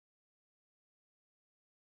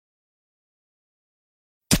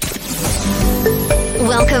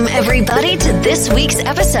Welcome, everybody, to this week's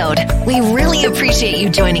episode. We really appreciate you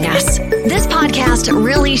joining us. This podcast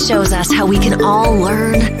really shows us how we can all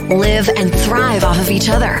learn, live, and thrive off of each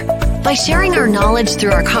other. By sharing our knowledge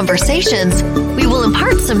through our conversations, we will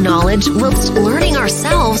impart some knowledge whilst learning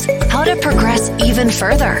ourselves how to progress even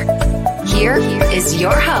further. Here is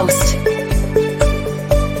your host.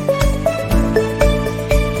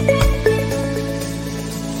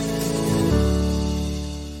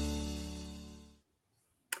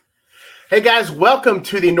 Hey guys, welcome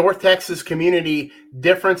to the North Texas Community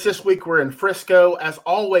Difference. This week we're in Frisco. As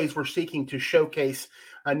always, we're seeking to showcase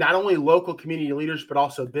not only local community leaders, but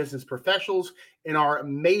also business professionals in our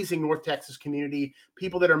amazing North Texas community,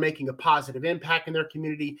 people that are making a positive impact in their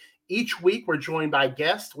community. Each week we're joined by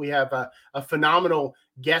guests. We have a phenomenal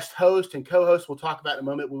guest host and co-host we'll talk about in a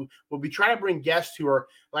moment. We'll be trying to bring guests who are,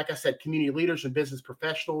 like I said, community leaders and business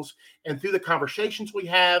professionals. And through the conversations we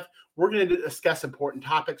have, we're going to discuss important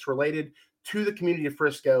topics related to the community of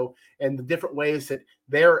Frisco and the different ways that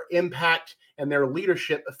their impact and their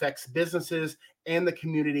leadership affects businesses and the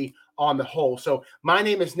community on the whole. So my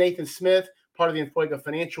name is Nathan Smith, part of the Enfuego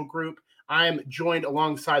Financial Group. I am joined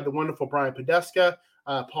alongside the wonderful Brian Poduska,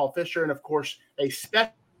 Paul Fisher, and of course, a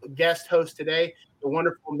special guest host today, the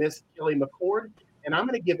wonderful Miss Kelly McCord. And I'm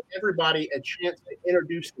going to give everybody a chance to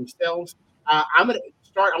introduce themselves. I'm going to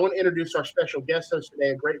start. I want to introduce our special guest host today,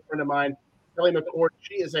 a great friend of mine, Kelly McCord.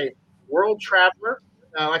 She is a world traveler.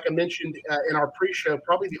 Like I mentioned in our pre-show,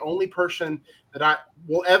 probably the only person that I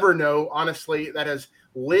will ever know, honestly, that has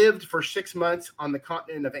lived for 6 months on the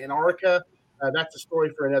continent of Antarctica. That's a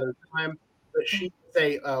story for another time. But she's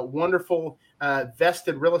a wonderful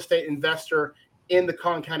vested real estate investor in the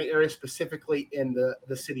Collin County area, specifically in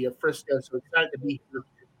the city of Frisco. So excited to be here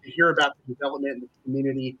to hear about the development in the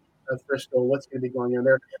community of Frisco, what's going to be going on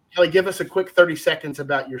there. Kelly, give us a quick 30 seconds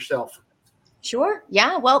about yourself. Sure.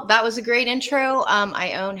 Yeah. Well, that was a great intro.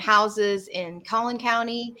 I own houses in Collin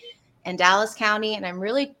County and Dallas County, and I'm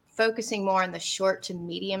really focusing more on the short to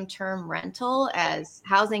medium term rental as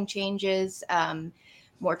housing changes,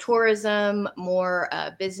 more tourism, more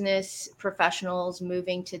business professionals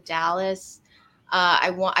moving to Dallas.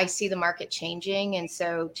 I see the market changing. And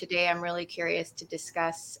so today I'm really curious to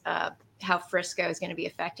discuss how Frisco is going to be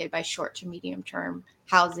affected by short to medium term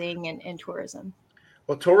housing and tourism.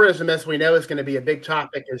 Well, tourism, as we know, is going to be a big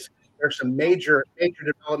topic. There's some major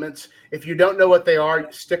developments. If you don't know what they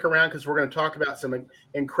are, stick around because we're going to talk about some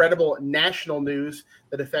incredible national news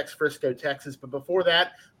that affects Frisco, Texas. But before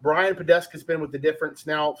that, Brian Poduska has been with The Difference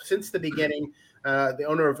now since the beginning, the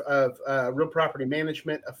owner of Real Property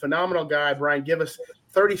Management, a phenomenal guy. Brian, give us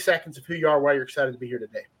 30 seconds of who you are, why you're excited to be here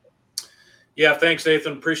today. Yeah, thanks,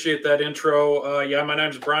 Nathan. Appreciate that intro. My name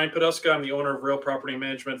is Brian Poduska. I'm the owner of Real Property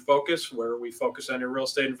Management Focus, where we focus on your real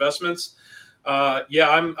estate investments.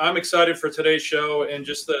 I'm excited for today's show and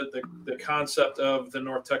just the concept of the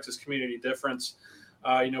North Texas Community Difference.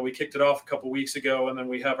 We kicked it off a couple weeks ago, and then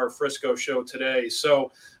we have our Frisco show today.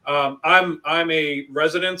 So I'm a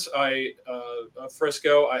resident of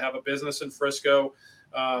Frisco. I have a business in Frisco.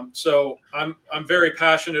 So I'm very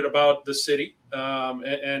passionate about the city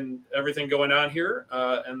and everything going on here.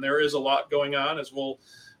 And there is a lot going on, as we'll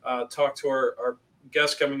talk to our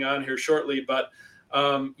guest coming on here shortly. But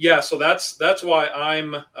so that's why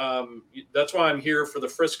I'm here for the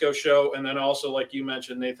Frisco show. And then also, like you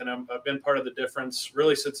mentioned, Nathan, I've been part of the Difference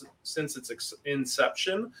really since its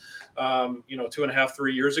inception, 2.5,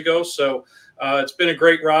 3 years ago. So it's been a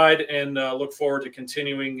great ride, and look forward to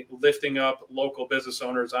continuing lifting up local business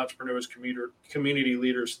owners, entrepreneurs, community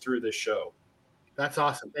leaders through this show. That's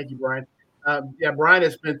awesome. Thank you, Brian. Brian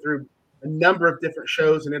has been through a number of different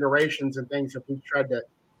shows and iterations and things that we've tried to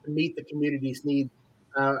meet the community's needs.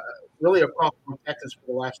 Really across Texas for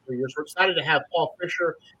the last 3 years. We're excited to have Paul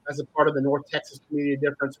Fisher as a part of the North Texas Community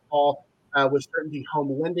Difference. Paul with Certainty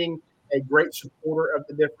Home Lending, a great supporter of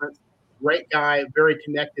the Difference, great guy, very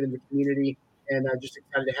connected in the community, and just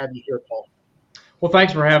excited to have you here, Paul. Well,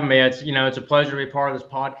 thanks for having me. It's a pleasure to be part of this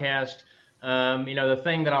podcast. The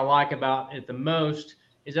thing that I like about it the most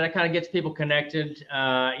is that it kind of gets people connected,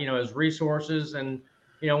 as resources. And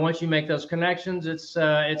once you make those connections, it's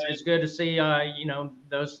good to see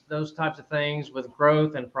those types of things with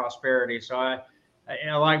growth and prosperity. So I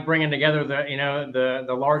like bringing together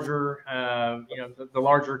the larger the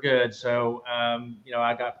larger good. So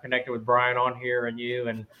I got connected with Brian on here and you,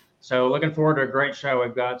 and so looking forward to a great show. We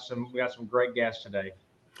got some great guests today.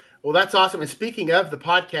 Well, that's awesome. And speaking of the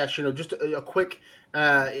podcast, just a quick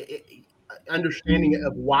understanding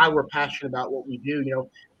of why we're passionate about what we do.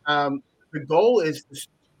 The goal is to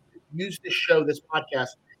use this show, this podcast,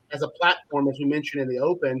 as a platform, as we mentioned in the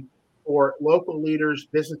open, for local leaders,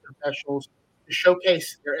 business professionals to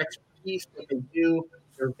showcase their expertise, what they do,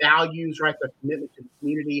 their values, right, their commitment to the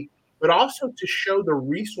community, but also to show the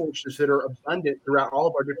resources that are abundant throughout all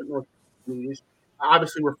of our different North Texas communities.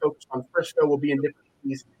 Obviously, we're focused on Frisco. We'll be in different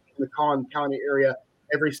cities in the Collin County area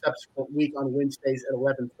every subsequent week on Wednesdays at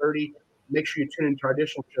 11:30. Make sure you tune into our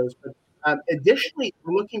additional shows. But additionally,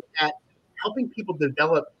 we're looking at helping people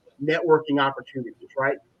develop networking opportunities,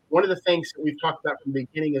 right? One of the things that we've talked about from the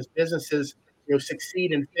beginning is businesses,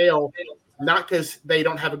 succeed and fail, not because they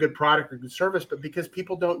don't have a good product or good service, but because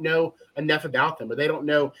people don't know enough about them, or they don't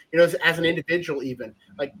know, as an individual, even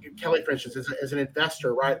like Kelly, for instance, as an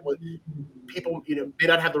investor, right? People, may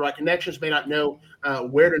not have the right connections, may not know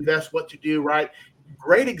where to invest, what to do, right?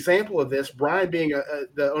 Great example of this, Brian being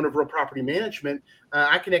the owner of Real Property Management.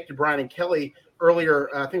 I connected Brian and Kelly earlier,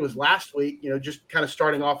 I think it was last week, just kind of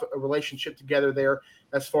starting off a relationship together there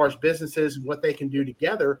as far as businesses and what they can do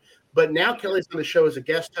together. But now Kelly's on the show as a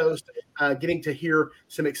guest host, getting to hear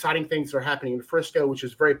some exciting things that are happening in Frisco, which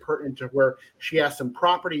is very pertinent to where she has some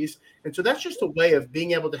properties. And so that's just a way of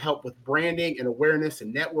being able to help with branding and awareness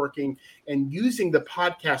and networking, and using the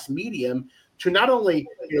podcast medium to not only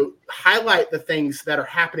highlight the things that are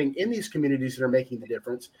happening in these communities that are making the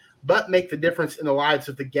difference, but make the difference in the lives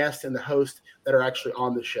of the guests and the host that are actually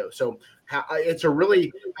on the show. So it's a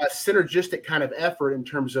really synergistic kind of effort in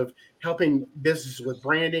terms of helping businesses with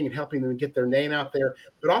branding and helping them get their name out there,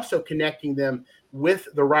 but also connecting them with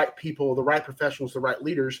the right people, the right professionals, the right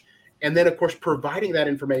leaders. And then, of course, providing that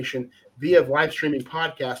information via live streaming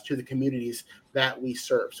podcasts to the communities that we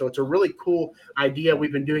serve. So it's a really cool idea.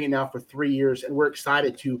 We've been doing it now for 3 years, and we're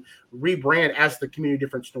excited to rebrand as the Community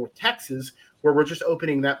Difference North Texas, where we're just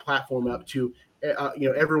opening that platform up to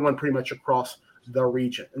everyone pretty much across the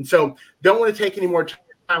region. And so don't want to take any more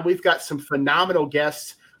time. We've got some phenomenal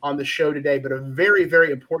guests on the show today, but a very,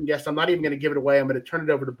 very important guest. I'm not even going to give it away. I'm going to turn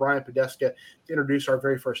it over to Brian Podeska to introduce our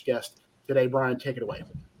very first guest today. Brian, take it away.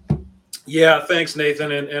 Yeah, thanks,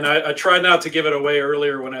 Nathan. And I tried not to give it away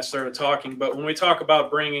earlier when I started talking, but when we talk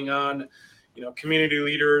about bringing on, community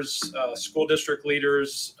leaders, school district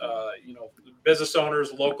leaders, business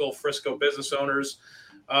owners, local Frisco business owners,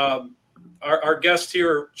 our guest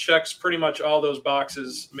here checks pretty much all those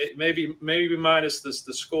boxes, maybe minus the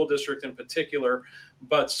school district in particular,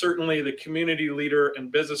 but certainly the community leader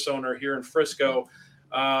and business owner here in Frisco.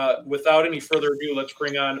 Without any further ado, let's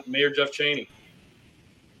bring on Mayor Jeff Cheney.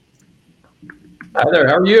 Hi there.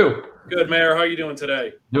 How are you? Good, Mayor. How are you doing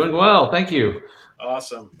today? Doing well. Thank you.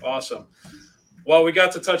 Awesome. Well, we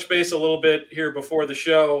got to touch base a little bit here before the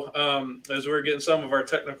show as we were getting some of our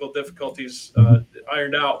technical difficulties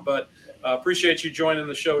ironed out. But appreciate you joining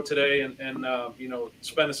the show today and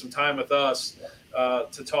spending some time with us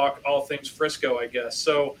to talk all things Frisco, I guess.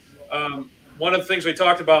 So one of the things we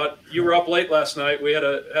talked about, you were up late last night. We had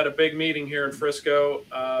a big meeting here in Frisco.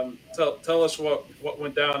 Tell us what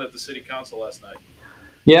went down at the city council last night.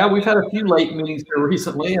 Yeah, we've had a few late meetings here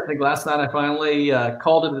recently. I think last night I finally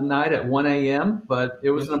called it a night at 1 a.m., but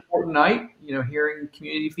it was an important night, hearing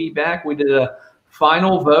community feedback. We did a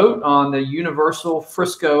final vote on the Universal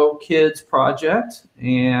Frisco Kids project.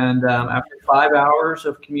 And after 5 hours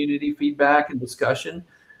of community feedback and discussion,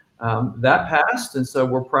 that passed. And so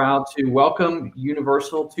we're proud to welcome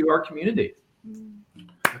Universal to our community.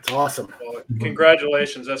 That's awesome. Well,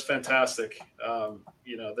 congratulations. That's fantastic.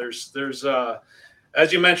 There's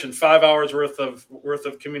as you mentioned, 5 hours worth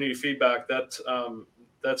of community feedback.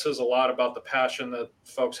 That says a lot about the passion that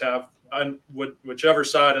folks have on whichever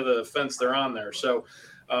side of the fence they're on there. So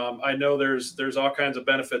I know there's all kinds of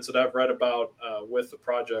benefits that I've read about with the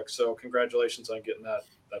project. So congratulations on getting that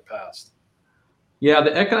passed. Yeah,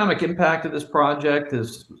 the economic impact of this project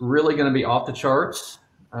is really going to be off the charts.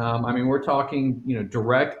 We're talking,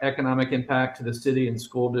 direct economic impact to the city and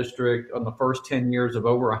school district on the first 10 years of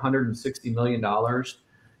over $160 million.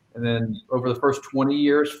 And then over the first 20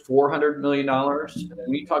 years, $400 million. And then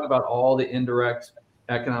we talk about all the indirect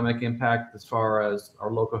economic impact as far as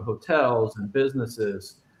our local hotels and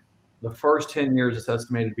businesses. The first 10 years is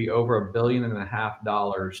estimated to be over $1.5 billion,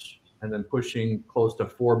 and then pushing close to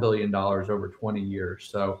 $4 billion over 20 years.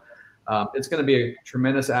 So it's going to be a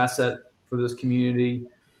tremendous asset for this community.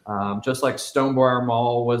 Just like Stonebriar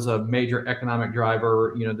Mall was a major economic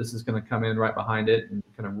driver, this is going to come in right behind it and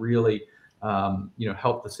kind of really,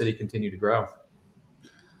 help the city continue to grow.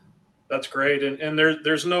 That's great. And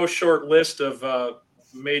there's no short list of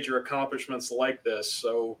major accomplishments like this.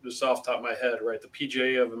 So just off the top of my head, right, the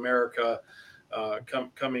PGA of America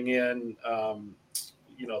coming in,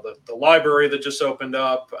 the library that just opened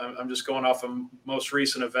up. I'm just going off of most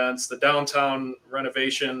recent events, the downtown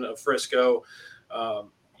renovation of Frisco.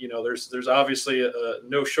 there's obviously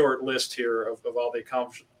no short list here of all the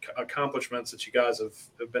accomplishments that you guys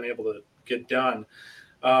have been able to get done.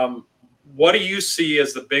 What do you see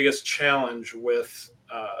as the biggest challenge with,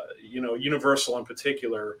 Universal in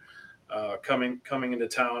particular, coming into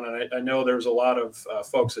town? And I know there's a lot of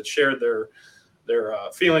folks that shared their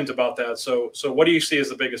feelings about that. So what do you see as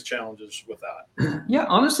the biggest challenges with that? Yeah,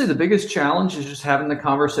 honestly, the biggest challenge is just having the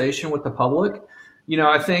conversation with the public.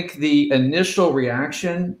 I think the initial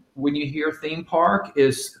reaction when you hear theme park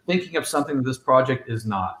is thinking of something that this project is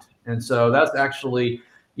not. And so that's actually,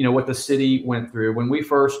 what the city went through. When we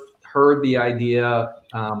first heard the idea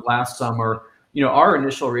last summer, our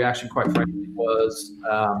initial reaction, quite frankly, was,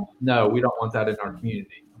 no, we don't want that in our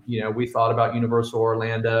community. We thought about Universal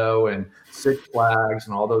Orlando and Six Flags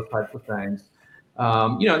and all those types of things.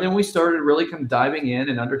 And then we started really kind of diving in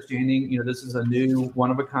and understanding, this is a new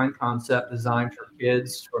one-of-a-kind concept designed for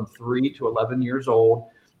kids from 3 to 11 years old,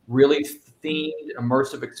 really themed,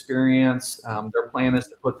 immersive experience. Their plan is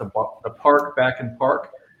to put the park back in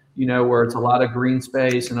park, where it's a lot of green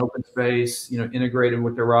space and open space, integrated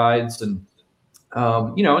with the rides. And,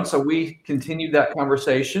 and so we continued that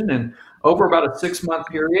conversation, and over about a 6-month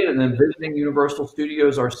period, and then visiting Universal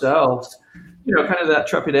Studios ourselves, kind of that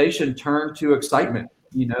trepidation turned to excitement,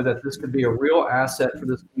 that this could be a real asset for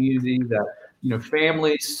this community, that,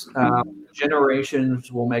 families,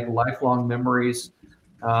 generations will make lifelong memories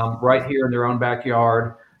right here in their own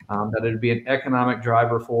backyard, that it'd be an economic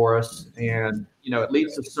driver for us. And, it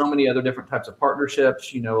leads to so many other different types of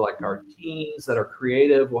partnerships, like our teens that are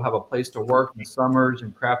creative will have a place to work in the summers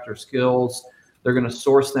and craft their skills. They're going to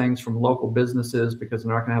source things from local businesses because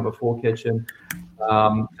they're not going to have a full kitchen.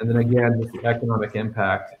 And then again, just the economic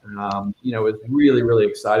impact, it's really, really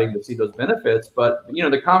exciting to see those benefits. But,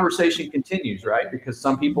 the conversation continues, right? Because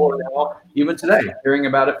some people are now, even today, hearing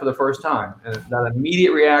about it for the first time. And that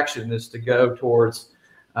immediate reaction is to go towards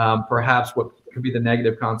perhaps what could be the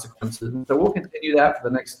negative consequences. And so we'll continue that for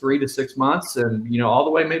the next 3 to 6 months and, all the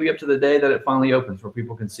way maybe up to the day that it finally opens where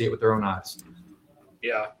people can see it with their own eyes.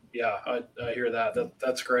 Yeah, I hear that.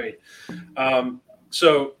 That's great.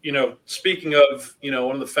 So, speaking of,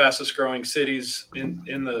 one of the fastest growing cities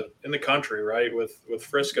in the country, right, with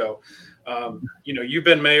Frisco, you've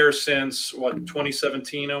been mayor since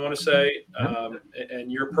 2017, I want to say, and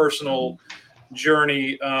your personal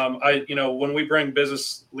journey. When we bring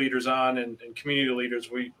business leaders on and community leaders,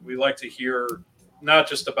 we like to hear not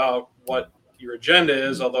just about what your agenda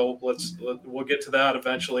is, although we'll get to that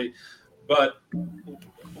eventually, but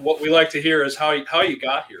what we like to hear is how you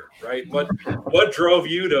got here, right? What drove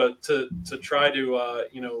you to try to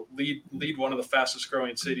lead one of the fastest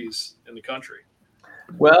growing cities in the country?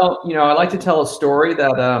 Well, I like to tell a story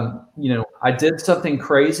that I did something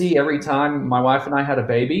crazy every time my wife and I had a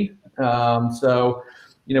baby. So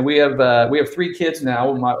we have 3 kids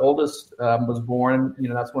now. When my oldest was born,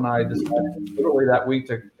 that's when I decided literally that week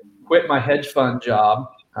to quit my hedge fund job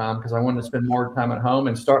because I wanted to spend more time at home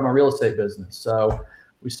and start my real estate business. So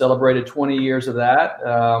we celebrated 20 years of that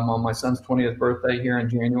on my son's 20th birthday here in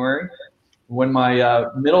January. When my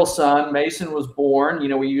middle son, Mason, was born,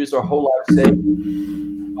 we used our whole life savings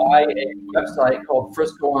to buy a website called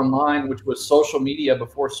Frisco Online, which was social media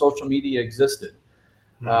before social media existed.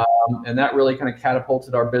 And that really kind of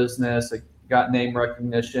catapulted our business. It got name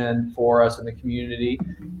recognition for us in the community.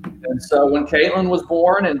 And so when Caitlin was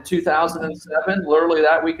born in 2007, literally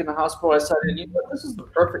that week in the hospital, I said, this is the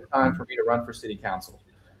perfect time for me to run for city council.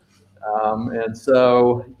 And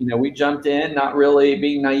so, we jumped in, not really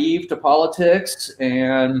being naive to politics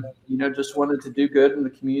and, just wanted to do good in the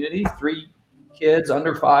community. 3 kids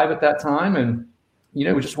under 5 at that time. And, we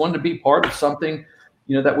just wanted to be part of something,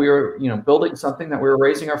 that we were, building something that we were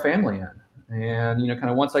raising our family in. And, kind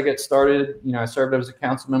of once I get started, I served as a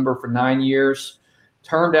council member for 9 years,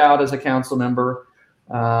 turned out as a council member.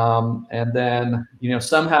 And then,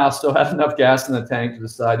 somehow still had enough gas in the tank to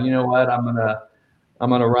decide, what, I'm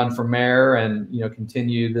going to run for mayor and,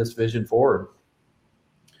 continue this vision forward.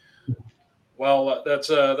 Well, that's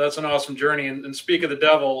an awesome journey. And speak of the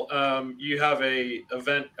devil, you have a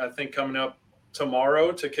event, I think, coming up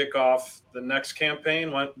tomorrow to kick off the next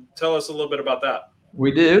campaign. Tell us a little bit about that.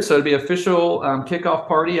 We do. So it'll be official kickoff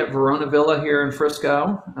party at Verona Villa here in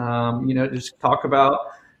Frisco. Just talk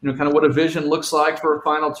about, kind of what a vision looks like for a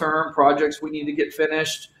final term, projects we need to get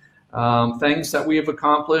finished, things that we have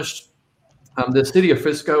accomplished. The city of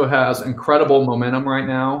Frisco has incredible momentum right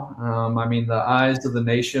now. The eyes of the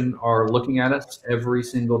nation are looking at us every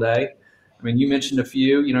single day. You mentioned a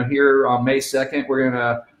few, here on May 2nd, we're going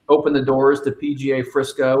to open the doors to PGA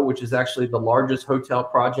Frisco, which is actually the largest hotel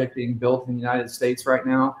project being built in the United States right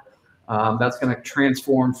now. That's going to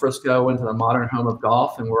transform Frisco into the modern home of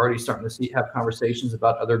golf, and we're already starting to have conversations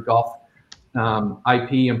about other golf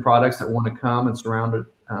IP and products that want to come and surround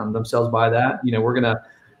themselves by that. We're going to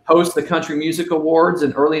host the Country Music Awards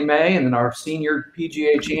in early May, and then our senior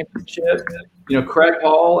PGA championship. Craig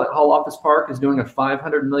Hall at Hall Office Park is doing a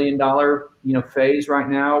 $500 million phase right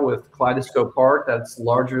now with Kaleidoscope Park. That's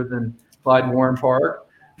larger than Clyde Warren Park.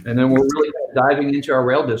 And then we're really diving into our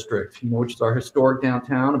rail district, which is our historic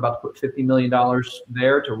downtown, about to put $50 million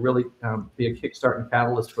there to really be a kickstart and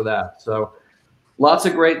catalyst for that. So lots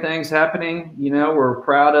of great things happening. We're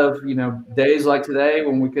proud of, days like today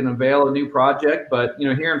when we can unveil a new project. But,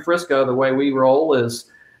 here in Frisco, the way we roll is,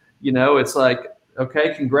 it's like,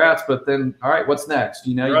 okay, congrats. But then, all right, what's next?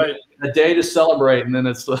 Right. A day to celebrate. And then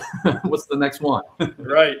it's what's the next one?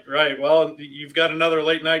 Right. Well, you've got another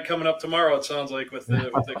late night coming up tomorrow, it sounds like, with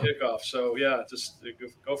the kickoff. So, yeah, just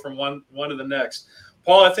go from one to the next.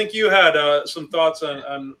 Paul, I think you had some thoughts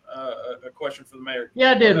on a question for the mayor.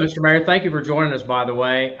 Yeah, I did, Mr. Mayor. Thank you for joining us, by the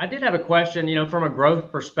way. I did have a question, from a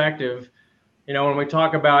growth perspective, when we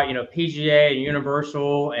talk about, PGA and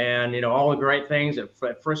Universal and, all the great things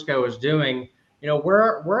that Frisco is doing,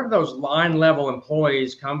 where do those line level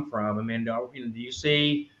employees come from? I mean, do you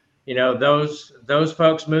see, those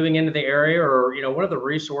folks moving into the area, or, what are the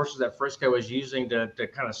resources that Frisco is using to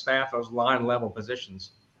kind of staff those line level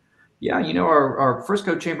positions? Yeah, our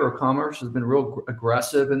Frisco Chamber of Commerce has been real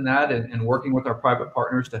aggressive in that and working with our private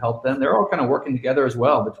partners to help them. They're all kind of working together as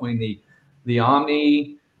well between the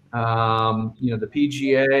Omni, the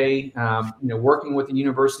PGA, working with the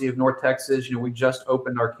University of North Texas. We just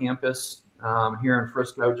opened our campus here in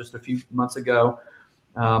Frisco just a few months ago.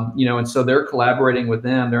 And so they're collaborating with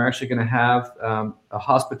them. They're actually going to have a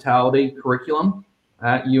hospitality curriculum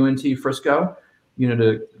at UNT Frisco,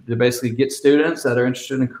 to basically get students that are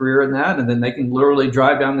interested in a career in that. And then they can literally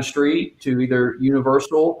drive down the street to either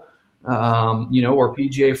Universal, or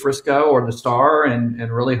PGA Frisco or the Star and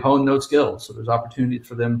really hone those skills. So there's opportunities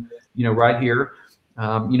for them, right here.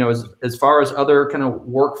 As far as other kind of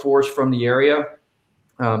workforce from the area,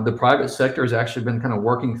 the private sector has actually been kind of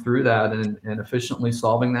working through that and efficiently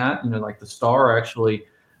solving that. Like the Star actually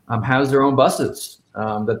has their own buses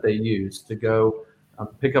that they use to go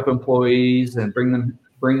pick up employees and bring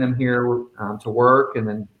them here to work, and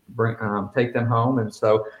then take them home. And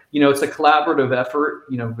so, it's a collaborative effort,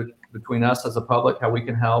 between us as a public, how we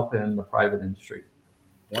can help in the private industry.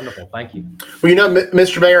 Wonderful. Thank you. Well,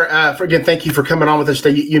 Mr. Mayor, again, thank you for coming on with us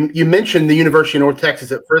today. You mentioned the University of North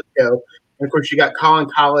Texas at Frisco. And of course, you got Collin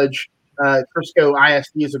College. Frisco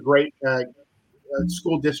ISD is a great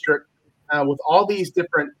school district with all these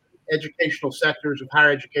different educational sectors of higher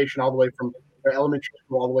education, all the way from elementary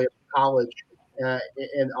school all the way up to college,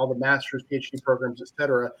 and all the master's, PhD programs, et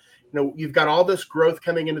cetera. You've got all this growth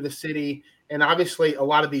coming into the city, and obviously a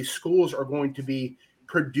lot of these schools are going to be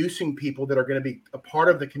producing people that are going to be a part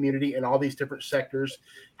of the community in all these different sectors.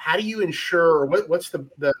 How do you ensure, or what's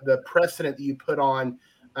the precedent that you put on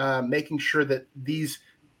making sure that these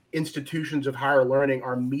institutions of higher learning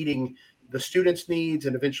are meeting the students' needs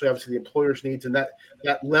and eventually, obviously, the employers' needs, and that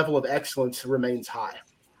level of excellence remains high?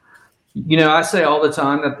 I say all the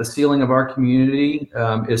time that the ceiling of our community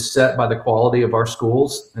is set by the quality of our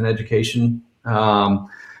schools and education.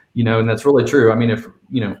 And that's really true. I mean,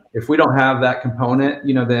 if we don't have that component,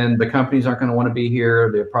 then the companies aren't going to want to be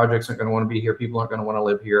here. The projects aren't going to want to be here. People aren't going to want to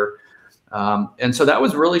live here. And so that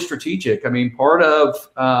was really strategic. I mean, part of,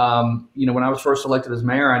 when I was first elected as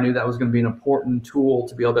mayor, I knew that was going to be an important tool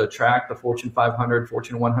to be able to attract the Fortune 500,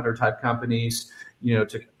 Fortune 100 type companies,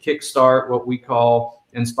 to kickstart what we call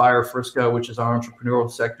Inspire Frisco, which is our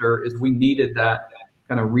entrepreneurial sector. Is we needed that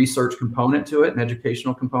kind of research component to it, an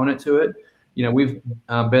educational component to it. We've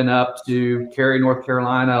been up to Cary, North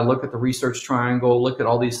Carolina, look at the research triangle, look at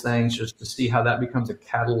all these things just to see how that becomes a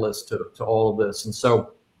catalyst to all of this. And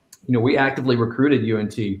so, we actively recruited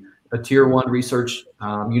UNT, a tier 1 research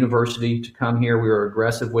university, to come here. We were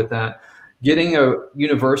aggressive with that. Getting a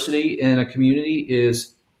university in a community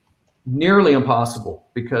is nearly impossible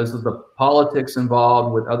because of the politics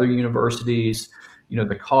involved with other universities,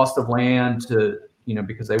 the cost of land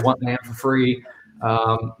because they want land for free.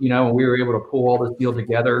 We were able to pull all this deal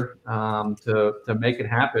together to make it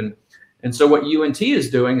happen. And so what UNT is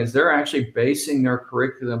doing is they're actually basing their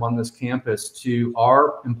curriculum on this campus to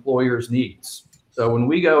our employers' needs. So when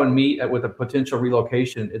we go and meet with a potential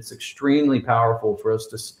relocation, it's extremely powerful for us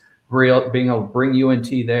to being able to bring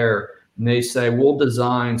UNT there. And they say, we'll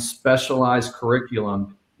design specialized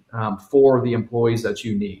curriculum for the employees that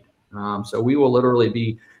you need. So we will literally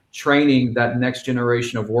be training that next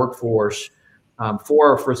generation of workforce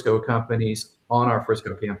for our Frisco companies on our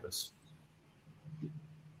Frisco campus.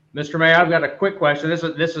 Mr. Mayor, I've got a quick question. This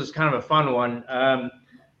is kind of a fun one.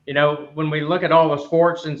 When we look at all the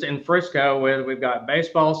sports in Frisco, we've got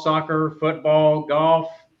baseball, soccer, football, golf,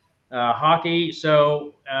 hockey.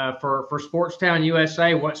 So for Sportstown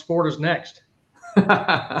USA, what sport is next?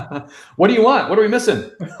 What do you want? What are we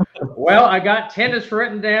missing? Well, I got tennis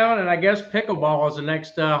written down, and I guess pickleball is the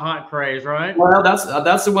next hot craze, right? Well, that's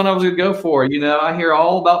the one I was going to go for. I hear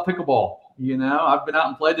all about pickleball. I've been out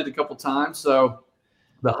and played it a couple times. So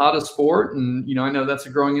the hottest sport, and I know that's a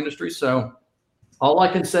growing industry. So all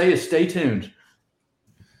I can say is stay tuned.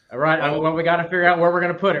 All right. Well, we got to figure out where we're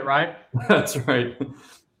going to put it, right? That's right.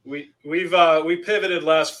 We pivoted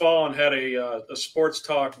last fall and had a sports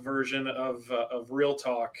talk version of Real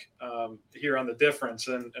Talk here on the Difference,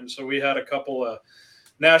 and so we had a couple of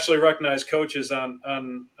nationally recognized coaches on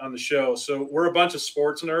the show. So we're a bunch of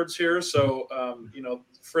sports nerds here. So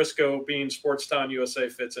Frisco being Sportstown USA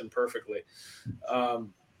fits in perfectly.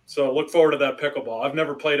 So look forward to that pickleball. I've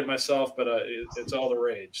never played it myself, but it's all the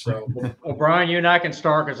rage. So well, Brian, you and I can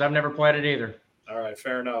start because I've never played it either. All right,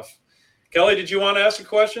 fair enough. Kelly, did you want to ask a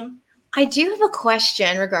question? I do have a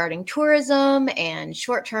question regarding tourism and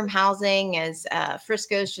short-term housing, as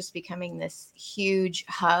Frisco is just becoming this huge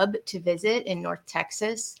hub to visit in North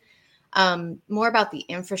Texas. More about the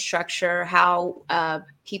infrastructure, how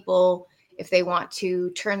people, if they want to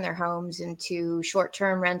turn their homes into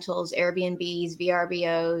short-term rentals, Airbnbs,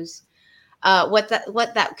 VRBOs, what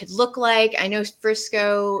that could look like. I know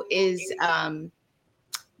Frisco is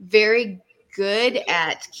very good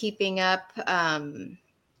at keeping up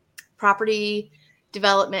property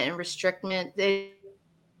development and restriction.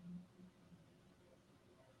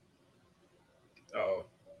 Oh,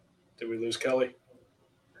 did we lose Kelly?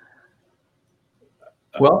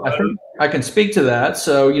 Well, I think I can speak to that.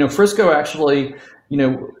 So, Frisco actually,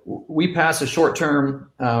 we passed a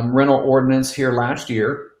short-term rental ordinance here last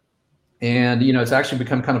year. And, it's actually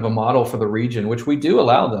become kind of a model for the region, which we do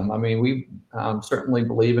allow them. I mean, we certainly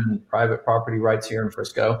believe in private property rights here in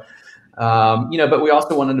Frisco, but we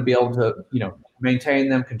also wanted to be able to, maintain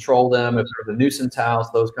them, control them, if there's a nuisance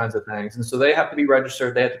house, those kinds of things. And so they have to be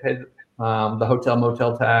registered. They have to pay the hotel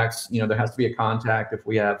motel tax. There has to be a contact if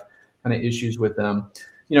we have kind of issues with them.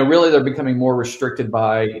 Really they're becoming more restricted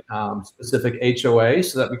by specific HOA.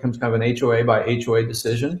 So that becomes kind of an HOA by HOA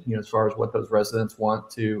decision, as far as what those residents want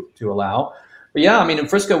to allow. But yeah, I mean, in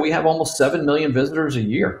Frisco, we have almost 7 million visitors a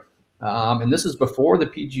year. And this is before the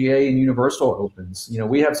PGA and Universal opens.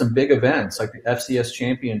 We have some big events like the FCS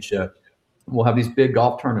Championship. We'll have these big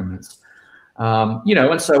golf tournaments.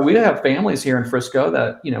 And so we have families here in Frisco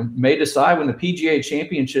that, may decide when the PGA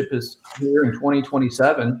Championship is here in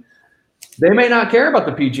 2027, they may not care about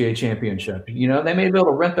the PGA Championship. They may be able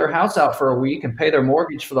to rent their house out for a week and pay their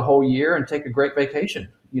mortgage for the whole year and take a great vacation.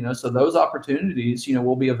 So those opportunities,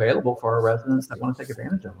 will be available for our residents that want to take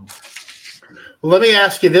advantage of them. Well, let me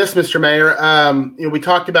ask you this, Mr. Mayor. We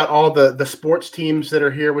talked about all the sports teams that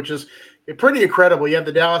are here, which is pretty incredible. You have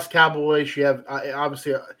the Dallas Cowboys. You have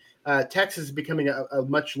obviously Texas is becoming a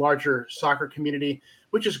much larger soccer community,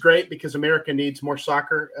 which is great because America needs more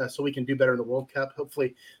soccer so we can do better in the World Cup.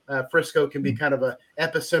 Hopefully, Frisco can be kind of an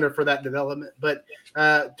epicenter for that development. But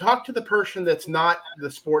talk to the person that's not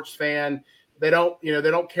the sports fan. They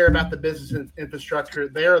don't care about the business infrastructure.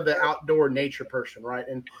 They're the outdoor nature person, right?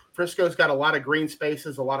 And Frisco's got a lot of green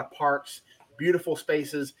spaces, a lot of parks, beautiful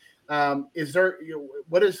spaces. Is there,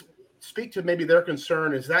 speak to maybe their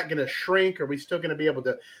concern. Is that going to shrink? Are we still going to be able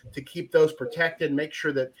to keep those protected, make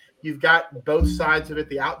sure that you've got both sides of it,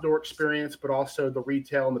 the outdoor experience, but also the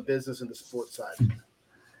retail and the business and the sports side?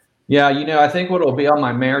 Yeah, I think what will be on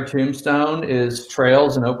my mayor tombstone is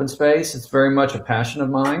trails and open space. It's very much a passion of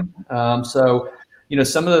mine. So,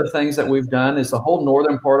 some of the things that we've done is the whole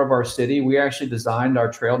northern part of our city. We actually designed our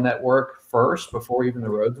trail network first before even the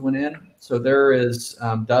roads went in. So there is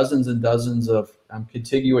dozens and dozens of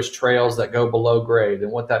contiguous trails that go below grade.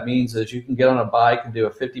 And what that means is you can get on a bike and do a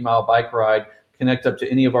 50-mile bike ride, connect up to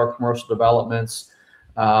any of our commercial developments,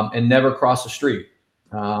 and never cross the street.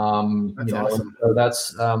 That's awesome. So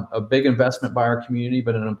that's a big investment by our community,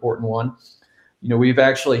 but an important one. We've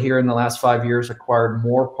actually here in the last 5 years acquired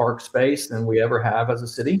more park space than we ever have as a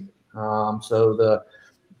city. So the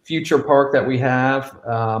future park that we have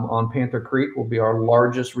on Panther Creek will be our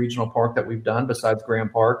largest regional park that we've done besides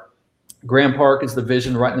Grand Park. Grand Park is the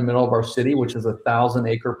vision right in the middle of our city, which is a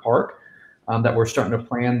 1,000-acre park that we're starting to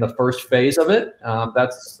plan the first phase of it.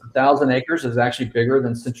 That's 1,000 acres is actually bigger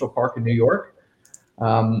than Central Park in New York.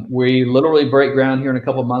 We literally break ground here in a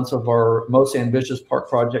couple of months of our most ambitious park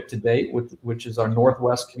project to date, which is our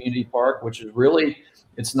Northwest Community Park, which is really,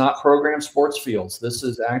 it's not programmed sports fields. This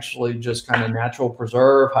is actually just kind of natural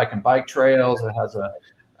preserve, hike and bike trails. It has a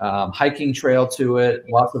hiking trail to it,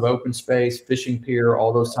 lots of open space, fishing pier,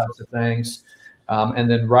 all those types of things. And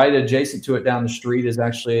then right adjacent to it down the street is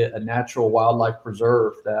actually a natural wildlife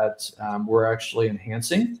preserve that we're actually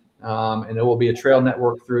enhancing. And it will be a trail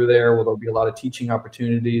network through there where there'll be a lot of teaching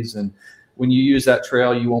opportunities. And when you use that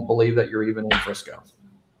trail, you won't believe that you're even in Frisco.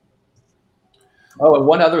 Oh, and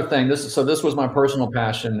one other thing, this was my personal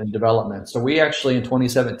passion in development. So we actually in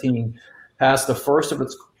 2017 passed the first of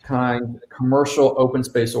its kind commercial open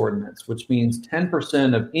space ordinance, which means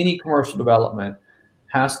 10% of any commercial development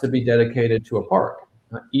has to be dedicated to a park.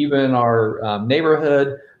 Even our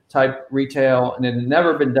neighborhood type retail, and it had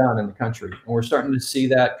never been done in the country. And we're starting to see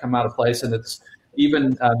that come out of place. And it's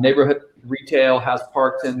even neighborhood retail has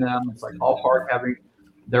parks in them. It's like All Park having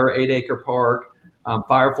their 8-acre park.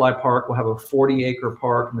 Firefly Park will have a 40-acre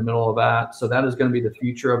park in the middle of that. So that is going to be the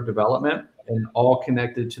future of development, and all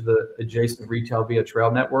connected to the adjacent retail via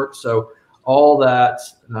trail network. So all that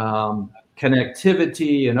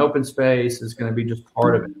connectivity and open space is going to be just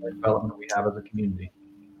part of the development we have as a community.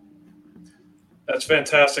 That's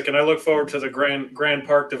fantastic, and I look forward to the Grand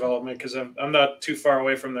Park development because I'm not too far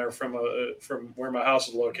away from there from where my house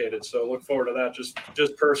is located. So look forward to that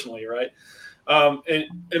just personally, right?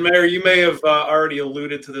 And Mayor, you may have already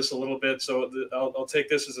alluded to this a little bit, so I'll take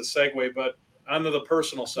this as a segue. But onto the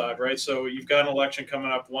personal side, right? So you've got an election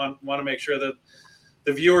coming up. Want to make sure that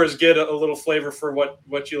the viewers get a little flavor for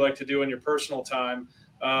what you like to do in your personal time.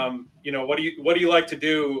 What do you like to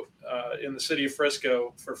do in the city of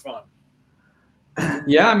Frisco for fun?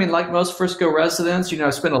 Yeah, I mean, like most Frisco residents, I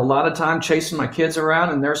spend a lot of time chasing my kids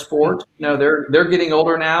around in their sport. They're getting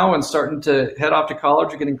older now and starting to head off to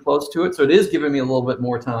college or getting close to it. So it is giving me a little bit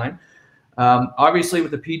more time. Obviously,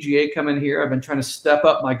 with the PGA coming here, I've been trying to step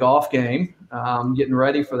up my golf game, getting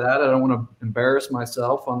ready for that. I don't want to embarrass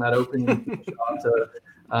myself on that opening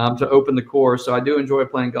shot to open the course. So I do enjoy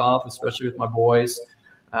playing golf, especially with my boys.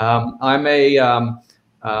 I'm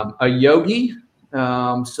a yogi.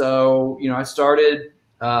 So I started,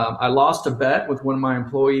 I lost a bet with one of my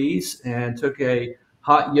employees and took a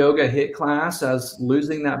hot yoga HIIT class as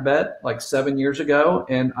losing that bet like 7 years ago.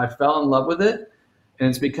 And I fell in love with it. And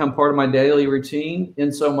it's become part of my daily routine,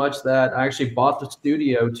 in so much that I actually bought the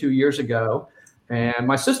studio 2 years ago, and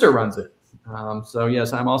my sister runs it. So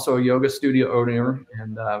yes, I'm also a yoga studio owner,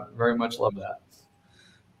 and very much love that.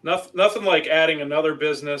 Nothing like adding another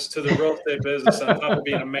business to the real estate business on top of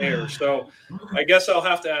being a mayor. So I guess I'll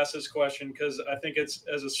have to ask this question because I think it's,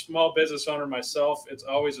 as a small business owner myself, it's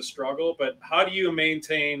always a struggle. But how do you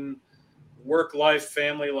maintain work-life,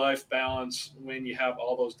 family life balance when you have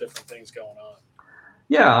all those different things going on?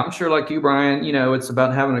 Yeah, I'm sure like you, Brian, it's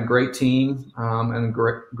about having a great team and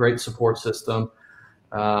a great support system.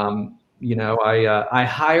 I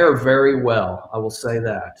hire very well, I will say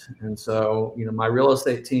that. And so, my real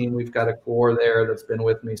estate team, we've got a core there that's been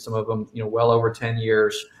with me, some of them, well over 10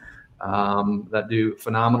 years that do a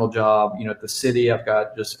phenomenal job. At the city, I've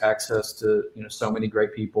got just access to, so many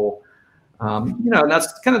great people. And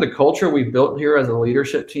that's kind of the culture we've built here as a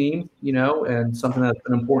leadership team, and something that's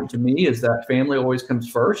been important to me is that family always comes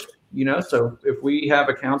first, so if we have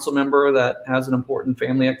a council member that has an important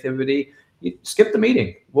family activity, you skip the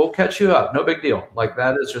meeting, we'll catch you up, no big deal. Like,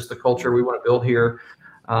 that is just the culture we want to build here.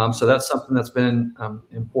 So that's something that's been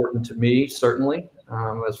important to me, certainly,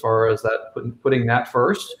 as far as that putting that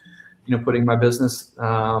first, putting my business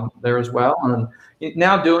there as well. And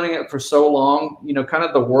now doing it for so long, kind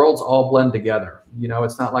of the worlds all blend together.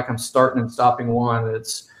 It's not like I'm starting and stopping one.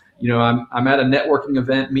 It's, I'm at a networking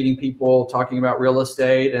event, meeting people, talking about real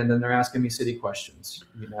estate, and then they're asking me city questions,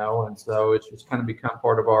 and so it's just kind of become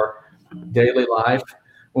part of our daily life.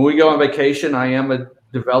 When we go on vacation, I am a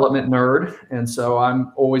development nerd, and so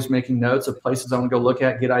I'm always making notes of places I want to go look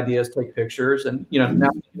at, get ideas, take pictures, and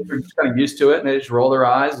now they're just kind of used to it, and they just roll their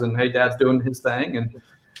eyes and, hey, Dad's doing his thing, and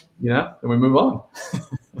then we move on.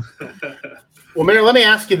 Well, Mayor, let me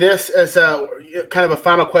ask you this as kind of a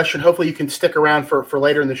final question. Hopefully you can stick around for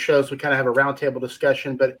later in the show so we kind of have a roundtable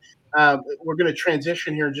discussion. But we're going to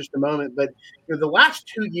transition here in just a moment. But the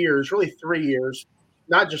last 2 years, really 3 years,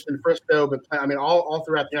 not just in Frisco, but I mean all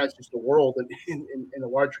throughout the United States, the world, in a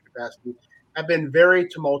larger capacity, have been very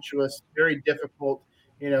tumultuous, very difficult.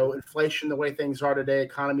 Inflation, the way things are today,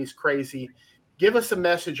 economy's crazy. Give us a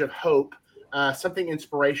message of hope. Something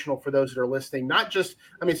inspirational for those that are listening, not just,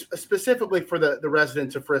 specifically for the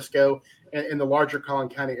residents of Frisco and the larger Collin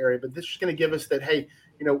County area, but this is going to give us that, hey,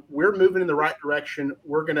 we're moving in the right direction.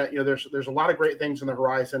 We're going to, there's a lot of great things on the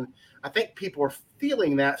horizon. I think people are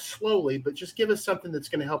feeling that slowly, but just give us something that's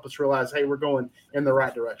going to help us realize, hey, we're going in the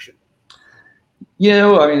right direction.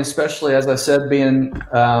 I mean, especially as I said, being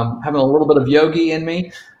having a little bit of yogi in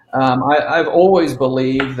me, I've always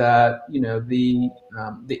believed that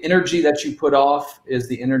the energy that you put off is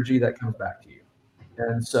the energy that comes back to you.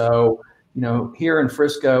 And so here in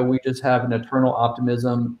Frisco, we just have an eternal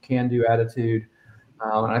optimism, can-do attitude,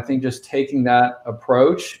 and I think just taking that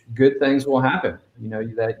approach, good things will happen.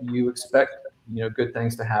 That you expect good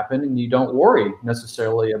things to happen, and you don't worry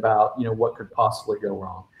necessarily about what could possibly go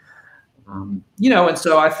wrong. And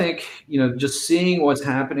so I think, just seeing what's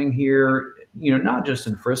happening here, not just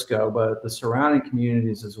in Frisco, but the surrounding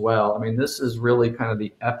communities as well. I mean, this is really kind of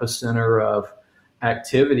the epicenter of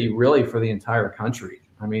activity really for the entire country.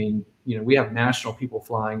 I mean, we have national people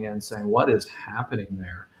flying in saying, what is happening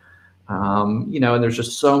there? And there's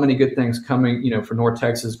just so many good things coming, for North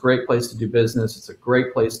Texas. Great place to do business. It's a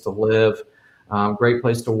great place to live, great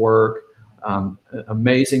place to work,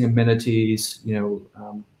 amazing amenities,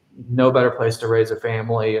 no better place to raise a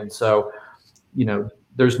family. And so,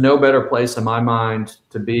 there's no better place in my mind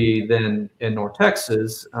to be than in North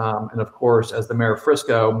Texas. And of course, as the mayor of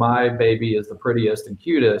Frisco, my baby is the prettiest and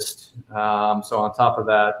cutest. So on top of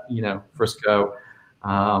that, Frisco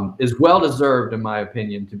is well-deserved, in my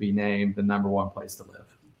opinion, to be named the #1 place to live.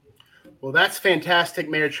 Well, that's fantastic,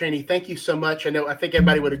 Mayor Cheney. Thank you so much. I think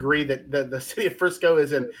everybody would agree that the city of Frisco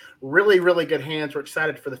is in really, really good hands. We're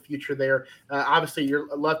excited for the future there. Obviously,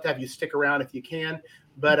 I'd love to have you stick around if you can.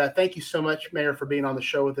 But thank you so much, Mayor, for being on the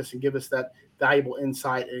show with us and give us that valuable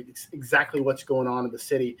insight. It's exactly what's going on in the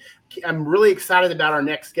city. I'm really excited about our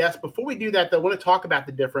next guest. Before we do that, though, I want to talk about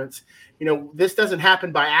the difference. This doesn't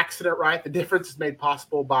happen by accident, right? The difference is made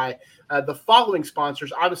possible by the following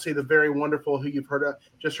sponsors. Obviously, the very wonderful, who you've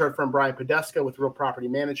just heard from, Brian Podesta with Real Property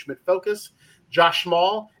Management Focus, Josh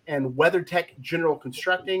Small and WeatherTech General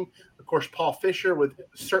Constructing, of course, Paul Fisher with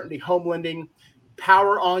Certainty Home Lending,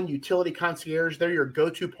 Power On Utility Concierge. They're your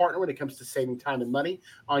go-to partner when it comes to saving time and money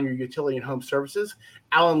on your utility and home services.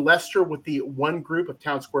 Alan Lester with the One Group of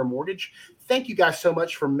Town Square Mortgage. Thank you guys so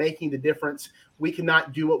much for making the difference. We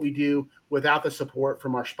cannot do what we do without the support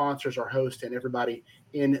from our sponsors, our host, and everybody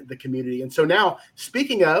in the community. And so now,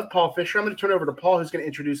 speaking of Paul Fisher, I'm going to turn over to Paul, who's going to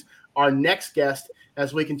introduce our next guest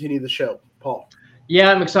as we continue the show. Paul.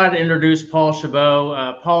 Yeah, I'm excited to introduce Paul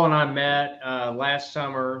Chabot. Paul and I met last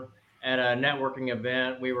summer at a networking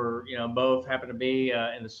event. We were, both happened to be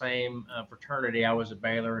in the same fraternity. I was at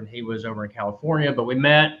Baylor and he was over in California, but we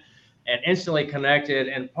met and instantly connected.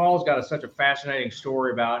 And Paul's got such a fascinating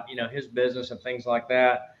story about, his business and things like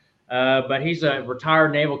that. But he's a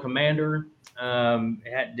retired naval commander,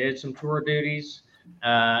 did some tour duties.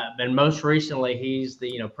 And most recently, he's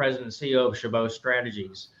the, president and CEO of Chabot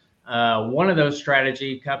Strategies. One of those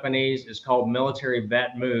strategy companies is called Military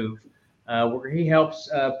Vet Move, where he helps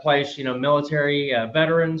place, military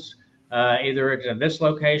veterans either at this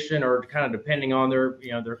location or kind of depending on their,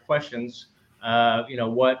 their questions,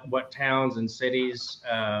 what towns and cities,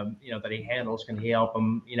 that he handles, can he help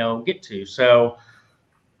them, get to. So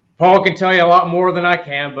Paul can tell you a lot more than I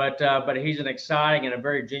can, but he's an exciting and a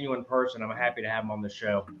very genuine person. I'm happy to have him on the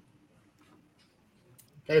show.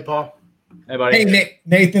 Hey, Paul. Hey, buddy. Hey,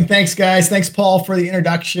 Nathan. Thanks, guys. Thanks, Paul, for the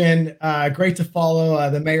introduction. Great to follow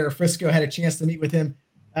the mayor of Frisco. Had a chance to meet with him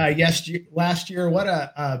last year. What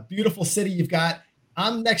a beautiful city you've got.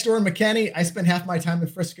 I'm next door in McKinney. I spend half my time in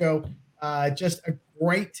Frisco. Just a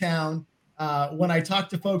great town. When I talk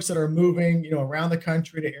to folks that are moving, around the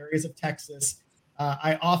country to areas of Texas,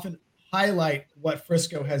 I often highlight what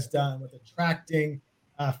Frisco has done with attracting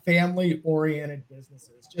family-oriented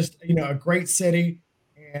businesses. Just, a great city.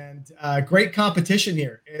 And great competition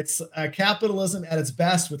here. It's capitalism at its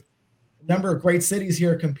best, with a number of great cities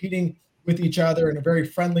here competing with each other in a very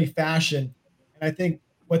friendly fashion. And I think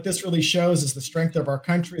what this really shows is the strength of our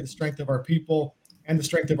country, the strength of our people, and the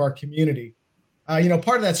strength of our community. Part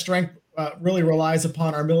of that strength really relies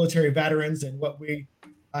upon our military veterans and what we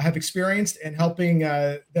have experienced in helping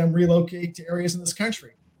them relocate to areas in this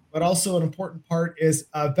country. But also an important part is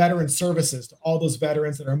veteran services to all those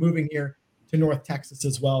veterans that are moving here to North Texas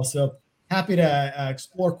as well. So happy to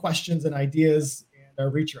explore questions and ideas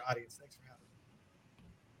and reach your audience. Thanks for having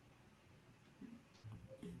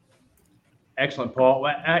me. Excellent, Paul.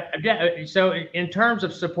 So in terms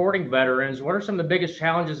of supporting veterans, what are some of the biggest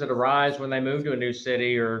challenges that arise when they move to a new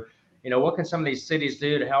city, or, what can some of these cities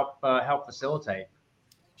do to help facilitate?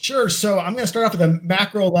 Sure. So I'm going to start off at the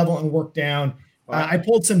macro level and work down. I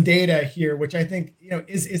pulled some data here, which I think,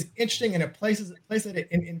 is interesting, and it places it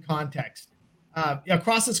in context.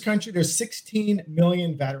 Across this country, there's 16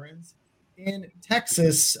 million veterans. In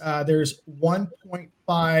Texas, there's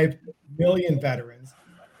 1.5 million veterans.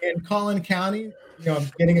 In Collin County, I'm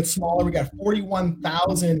getting it smaller. We got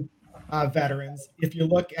 41,000 veterans. If you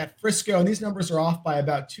look at Frisco, and these numbers are off by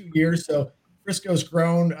about 2 years, so Frisco's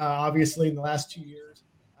grown obviously in the last 2 years.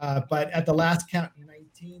 But at the last count in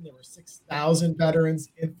 19, there were 6,000 veterans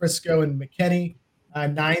in Frisco and McKinney,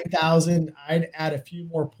 9,000. I'd add a few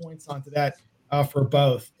more points onto that for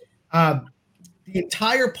both. The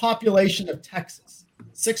entire population of Texas,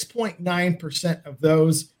 6.9% of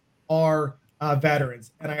those are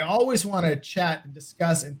veterans. And I always want to chat and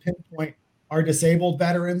discuss and pinpoint our disabled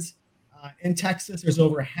veterans. In Texas, there's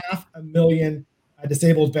over 500,000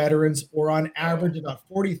 disabled veterans, or on average, about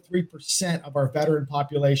 43% of our veteran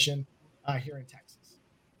population here in Texas.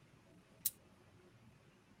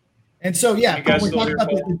 And so, when we talk about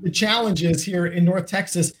the challenges here in North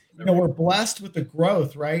Texas, we're blessed with the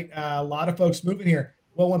growth, right? A lot of folks moving here.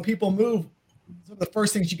 Well, when people move, some of the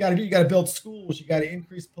first things you got to do, you got to build schools, you got to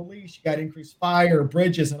increase police, you got to increase fire,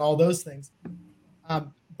 bridges, and all those things.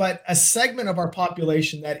 But a segment of our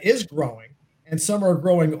population that is growing, and some are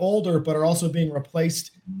growing older, but are also being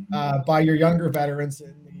replaced by your younger veterans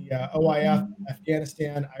in the OIF,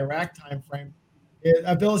 Afghanistan, Iraq timeframe,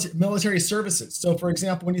 military services. So, for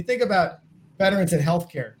example, when you think about veterans in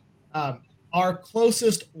healthcare, our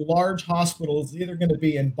closest large hospital is either going to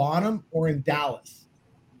be in Bonham or in Dallas.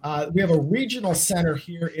 We have a regional center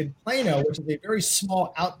here in Plano, which is a very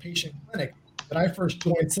small outpatient clinic that I first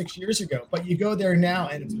joined 6 years ago. But you go there now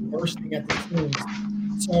and it's bursting at the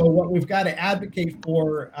seams. So what we've got to advocate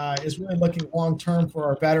for is really looking long-term for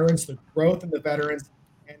our veterans, the growth in the veterans,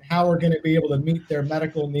 and how we're going to be able to meet their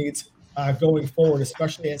medical needs going forward,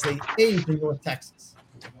 especially as they age in North Texas.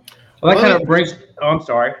 Well, that kind of brings. Oh, I'm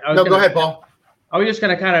sorry. Go ahead, Paul. I was just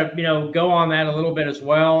going to kind of, go on that a little bit as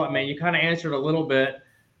well. I mean, you kind of answered a little bit,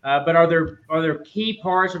 but are there key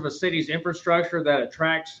parts of a city's infrastructure that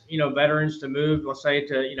attracts, veterans to move? Let's say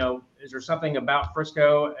to, is there something about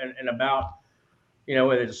Frisco and about,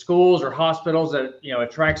 whether it's schools or hospitals that,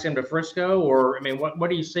 attracts them to Frisco? Or, I mean, what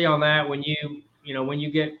do you see on that when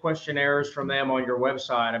you get questionnaires from them on your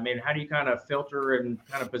website? I mean, how do you kind of filter and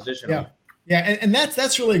kind of position them? Yeah, and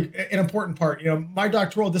that's really an important part. My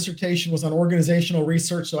doctoral dissertation was on organizational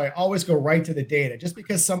research, so I always go right to the data. Just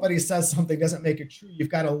because somebody says something doesn't make it true. You've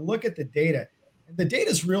got to look at the data. And the data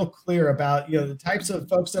is real clear about, the types of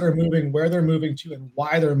folks that are moving, where they're moving to, and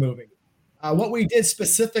why they're moving. What we did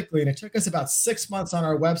specifically, and it took us about 6 months on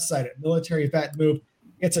our website at Military Vet Move,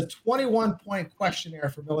 it's a 21-point questionnaire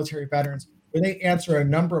for military veterans where they answer a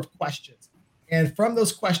number of questions. And from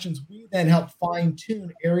those questions, we then help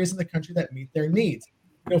fine-tune areas in the country that meet their needs.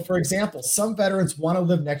 For example, some veterans want to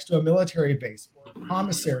live next to a military base or a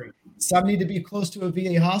commissary. Some need to be close to a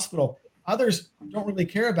VA hospital. Others don't really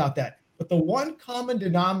care about that. But the one common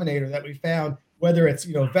denominator that we found, whether it's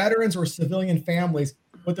veterans or civilian families,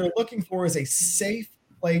 what they're looking for is a safe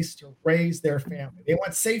place to raise their family. They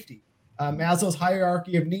want safety. Maslow's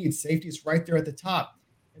hierarchy of needs, safety is right there at the top.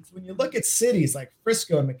 And so when you look at cities like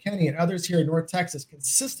Frisco and McKinney and others here in North Texas,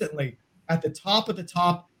 consistently at the top of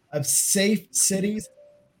safe cities,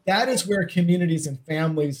 that is where communities and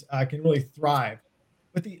families can really thrive.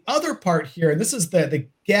 But the other part here, and this is the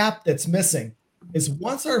gap that's missing, is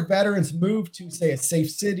once our veterans move to, say, a safe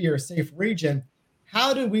city or a safe region,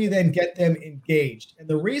 how do we then get them engaged? And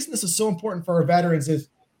the reason this is so important for our veterans is,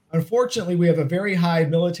 unfortunately, we have a very high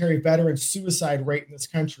military veteran suicide rate in this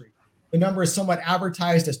country. The number is somewhat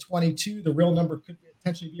advertised as 22. The real number could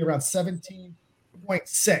potentially be around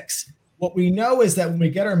 17.6. What we know is that when we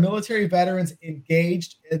get our military veterans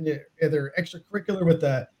engaged in their extracurricular with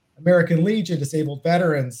the American Legion, disabled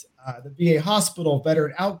veterans, the VA hospital,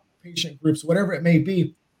 veteran outpatient groups, whatever it may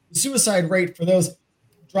be, the suicide rate for those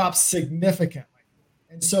drops significantly.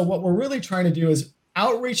 And so what we're really trying to do is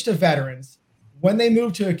outreach to veterans when they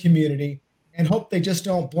move to a community and hope they just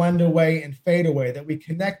don't blend away and fade away, that we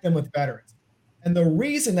connect them with veterans. And the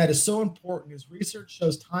reason that is so important is research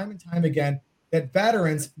shows time and time again that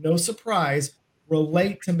veterans, no surprise,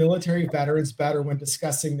 relate to military veterans better when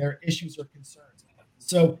discussing their issues or concerns.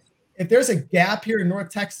 So if there's a gap here in North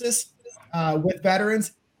Texas with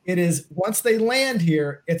veterans, it is once they land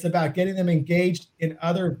here, it's about getting them engaged in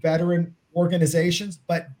other veteran organizations,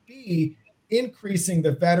 but B, increasing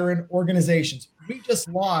the veteran organizations. We just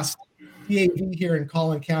lost DAV here in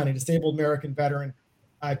Collin County, Disabled American Veteran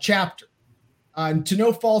chapter. And to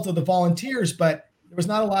no fault of the volunteers, but there was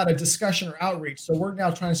not a lot of discussion or outreach. So we're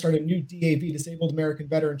now trying to start a new DAV, Disabled American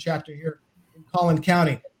Veteran chapter here in Collin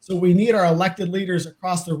County. So we need our elected leaders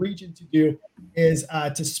across the region to do is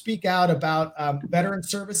to speak out about veteran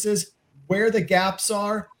services, where the gaps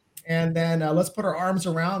are, and then let's put our arms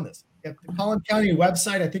around this. At the Collin County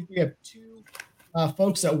website, I think we have 2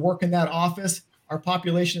 folks that work in that office. Our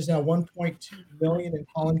population is now 1.2 million in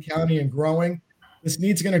Collin County and growing. This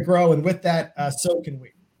need's going to grow, and with that, so can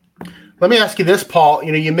we. Let me ask you this, Paul.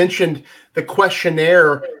 You mentioned the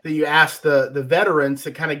questionnaire that you asked the veterans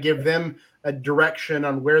to kind of give them a direction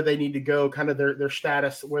on where they need to go, kind of their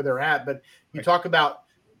status, where they're at. But you talk about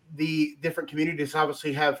the different communities.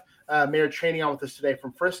 Obviously, have Mayor Cheney on with us today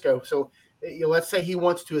from Frisco. So let's say he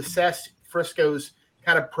wants to assess Frisco's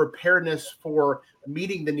kind of preparedness for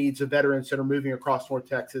meeting the needs of veterans that are moving across North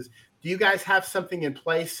Texas. Do you guys have something in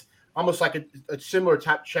place, almost like a similar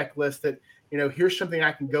type checklist that, here's something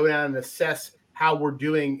I can go down and assess how we're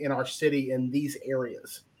doing in our city in these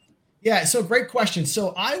areas? Yeah, so great question.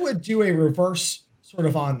 So I would do a reverse sort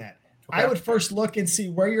of on that. Okay. I would first look and see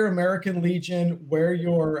where your American Legion, where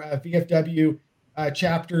your VFW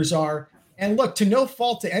chapters are, and look, to no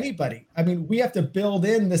fault to anybody. I mean, we have to build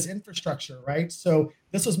in this infrastructure, right? So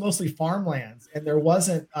this was mostly farmlands, and there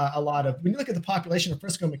wasn't a lot of, when you look at the population of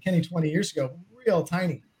Frisco and McKinney 20 years ago, real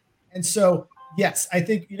tiny. And so, yes, I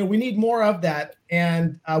think, we need more of that.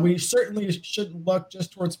 And we certainly shouldn't look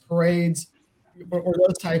just towards parades or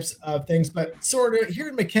those types of things. But sort of here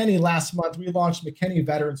in McKinney last month, we launched McKinney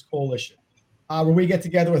Veterans Coalition, where we get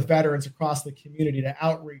together with veterans across the community to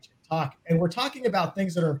outreach and talk. And we're talking about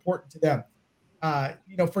things that are important to them.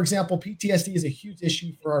 For example, PTSD is a huge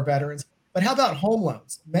issue for our veterans. But how about home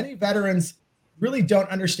loans? Many veterans really don't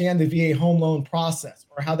understand the VA home loan process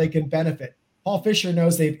or how they can benefit. Paul Fisher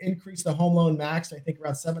knows they've increased the home loan max, I think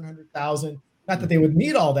around $700,000. Not that they would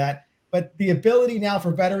need all that, but the ability now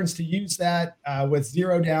for veterans to use that with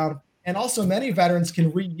zero down. And also many veterans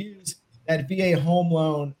can reuse that VA home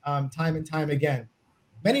loan time and time again.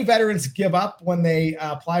 Many veterans give up when they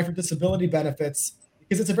apply for disability benefits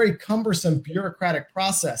because it's a very cumbersome bureaucratic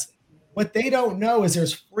process. What they don't know is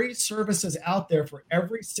there's free services out there for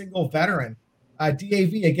every single veteran.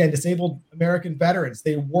 DAV, again, Disabled American Veterans.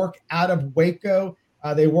 They work out of Waco.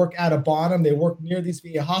 They work out of Bonham. They work near these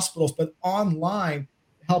VA hospitals, but online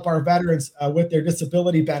to help our veterans with their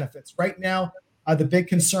disability benefits. Right now, the big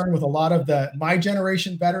concern with a lot of the my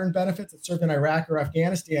generation veteran benefits that served in Iraq or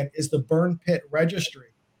Afghanistan is the burn pit registry,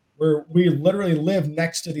 where we literally live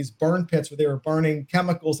next to these burn pits where they were burning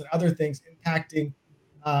chemicals and other things impacting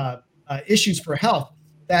issues for health.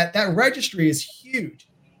 That registry is huge.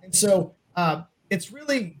 And so it's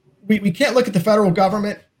really, we can't look at the federal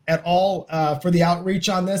government at all for the outreach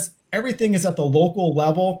on this. Everything is at the local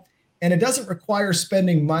level, and it doesn't require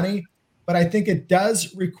spending money, but I think it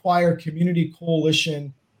does require community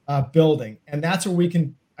coalition building. And that's where we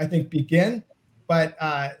can, I think, begin. But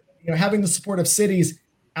having the support of cities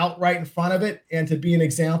out right in front of it and to be an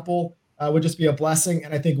example would just be a blessing.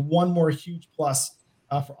 And I think one more huge plus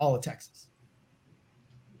for all of Texas.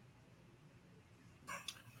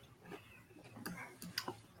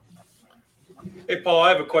 Hey, Paul, I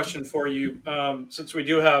have a question for you. Since we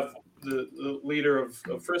do have the leader of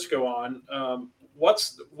Frisco on,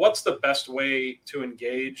 what's the best way to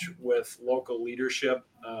engage with local leadership,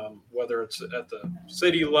 whether it's at the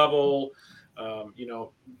city level,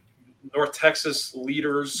 North Texas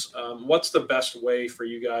leaders? What's the best way for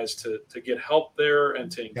you guys to get help there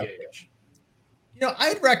and to engage?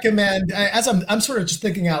 I'd recommend, as I'm sort of just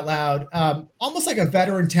thinking out loud, almost like a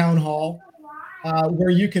veteran town hall. Where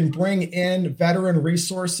you can bring in veteran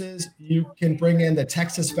resources. You can bring in the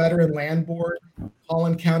Texas Veteran Land Board,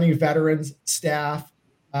 Collin County veterans staff,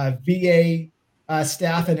 VA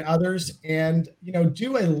staff, and others, and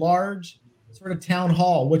do a large sort of town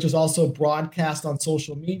hall, which is also broadcast on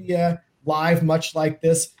social media, live, much like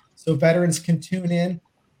this, so veterans can tune in.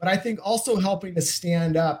 But I think also helping to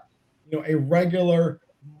stand up, a regular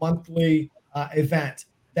monthly event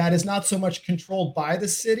that is not so much controlled by the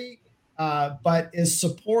city, but is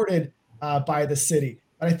supported by the city.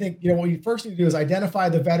 But I think, what you first need to do is identify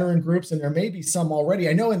the veteran groups, and there may be some already.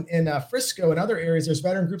 I know in Frisco and other areas, there's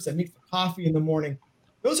veteran groups that meet for coffee in the morning.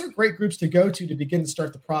 Those are great groups to go to begin to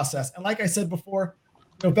start the process. And like I said before,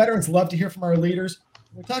 veterans love to hear from our leaders.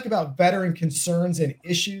 When we talk about veteran concerns and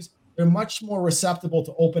issues, they're much more receptive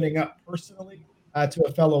to opening up personally to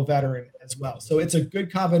a fellow veteran as well. So it's a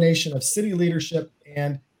good combination of city leadership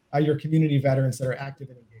and your community veterans that are active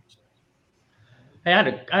and engaged. Hey, I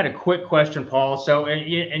had a quick question, Paul. So, and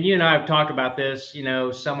you and I have talked about this,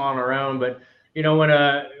 some on our own, but when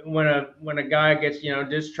a guy gets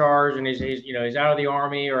discharged and he's out of the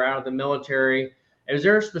Army or out of the military, Is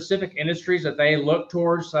there specific industries that they look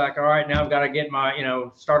towards? Like, all right, now I've got to get my,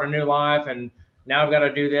 start a new life, and now I've got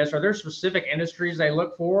to do this. Are there specific industries they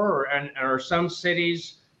look for, and are some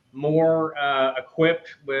cities more equipped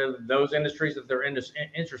with those industries that they're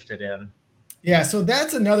interested in? Yeah, so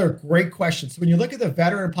that's another great question. So when you look at the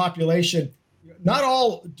veteran population, not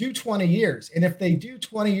all do 20 years. And if they do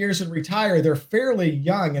 20 years and retire, they're fairly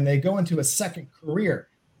young and they go into a second career.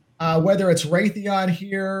 Whether it's Raytheon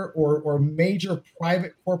here or major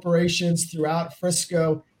private corporations throughout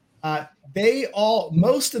Frisco,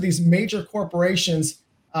 most of these major corporations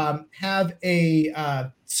have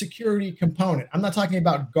a security component. I'm not talking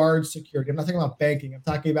about guard security. I'm not talking about banking. I'm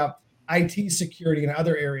talking about IT security and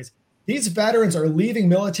other areas. These veterans are leaving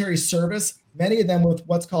military service, many of them with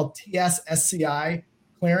what's called TS-SCI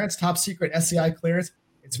clearance, top secret SCI clearance.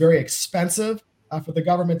 It's very expensive for the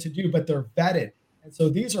government to do, but they're vetted. And so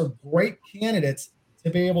these are great candidates to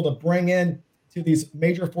be able to bring in to these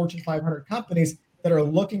major Fortune 500 companies that are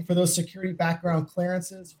looking for those security background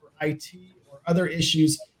clearances for IT or other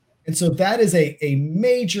issues. And so that is a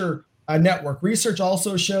major network. Research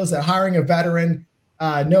also shows that hiring a veteran,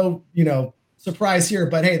 surprise here,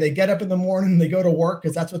 but hey, they get up in the morning and they go to work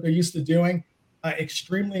because that's what they're used to doing,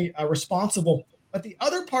 extremely responsible. But the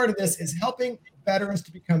other part of this is helping veterans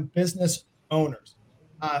to become business owners.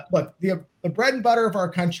 Look, the bread and butter of our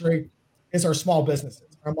country is our small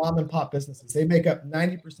businesses, our mom and pop businesses. They make up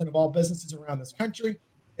 90% of all businesses around this country.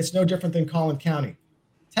 It's no different than Collin County.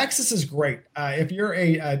 Texas is great. If you're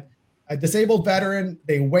a disabled veteran,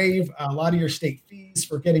 they waive a lot of your state fees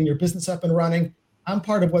for getting your business up and running. I'm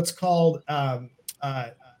part of what's called the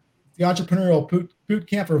Entrepreneurial Boot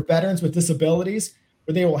Camp for Veterans with Disabilities,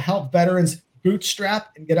 where they will help veterans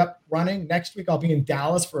bootstrap and get up running. Next week, I'll be in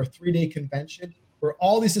Dallas for a 3-day convention where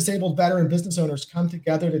all these disabled veteran business owners come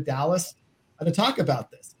together to Dallas to talk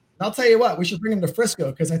about this. And I'll tell you what, we should bring them to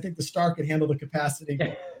Frisco because I think the Star could handle the capacity,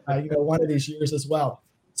 one of these years as well.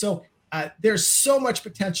 So there's so much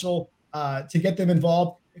potential to get them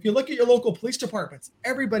involved. If you look at your local police departments,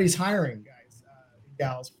 everybody's hiring, guys.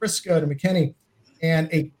 Dallas, Frisco, to McKinney,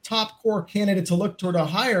 and a top core candidate to look toward a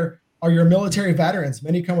hire are your military veterans.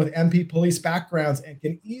 Many come with MP police backgrounds and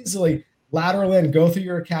can easily lateral in, go through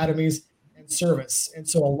your academies and service. And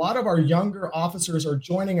so a lot of our younger officers are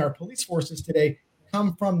joining our police forces today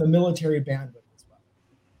come from the military bandwidth as well.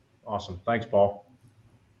 Awesome. Thanks, Paul.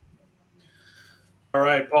 All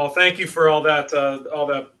right, Paul, thank you for all that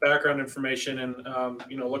background information, and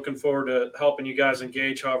looking forward to helping you guys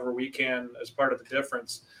engage however we can as part of the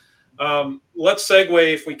difference. Let's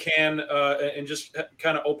segue, if we can, and just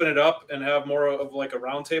kind of open it up and have more of like a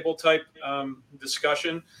roundtable type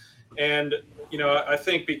discussion. And I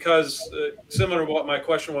think because similar to what my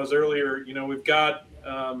question was earlier, we've got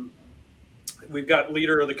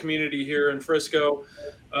leader of the community here in Frisco.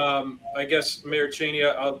 I guess, Mayor Cheney,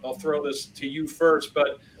 I'll throw this to you first,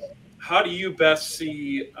 but how do you best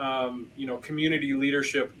see, community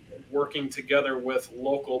leadership working together with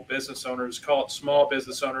local business owners, call it small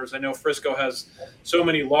business owners? I know Frisco has so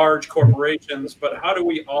many large corporations, but how do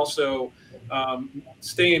we also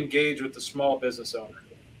stay engaged with the small business owner?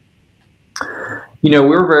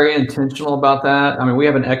 We're very intentional about that. I mean, we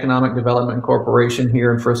have an economic development corporation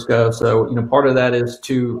here in Frisco. So, part of that is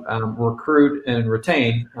to recruit and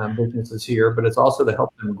retain businesses here, but it's also to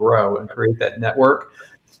help them grow and create that network.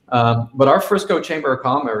 But our Frisco Chamber of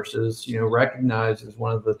Commerce is, recognized as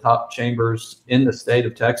one of the top chambers in the state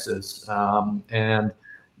of Texas. And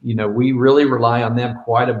we really rely on them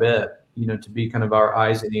quite a bit, to be kind of our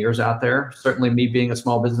eyes and ears out there. Certainly me being a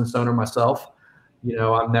small business owner myself,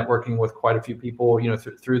 I'm networking with quite a few people,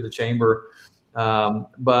 through the chamber.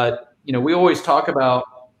 But, we always talk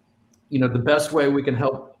about, the best way we can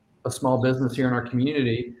help a small business here in our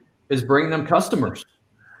community is bring them customers.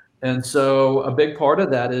 And so a big part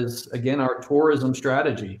of that is, again, our tourism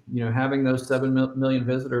strategy, having those 7 million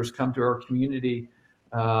visitors come to our community,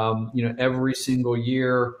 every single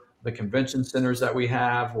year. The convention centers that we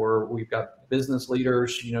have, where we've got business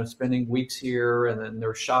leaders, spending weeks here, and then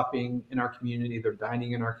they're shopping in our community, they're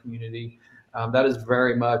dining in our community. That is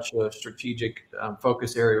very much a strategic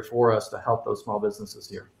focus area for us to help those small businesses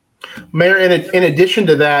here. Mayor, in addition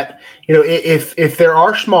to that, if there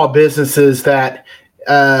are small businesses that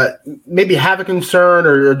maybe have a concern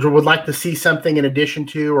or would like to see something in addition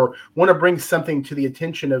to, or want to bring something to the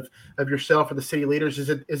attention of yourself or the city leaders, is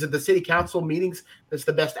it the city council meetings that's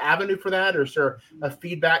the best avenue for that? Or is there a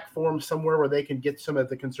feedback form somewhere where they can get some of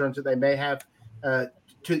the concerns that they may have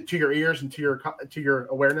to your ears and to your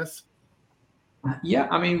awareness? Yeah,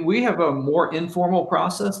 I mean, we have a more informal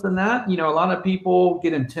process than that. A lot of people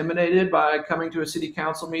get intimidated by coming to a city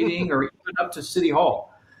council meeting or even up to city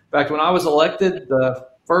hall. In fact, when I was elected, the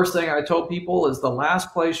first thing I told people is the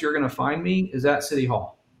last place you're going to find me is at city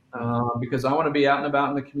hall, because I want to be out and about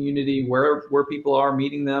in the community where people are,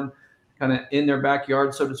 meeting them kind of in their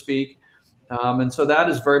backyard, so to speak. And so that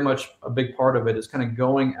is very much a big part of it, is kind of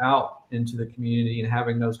going out into the community and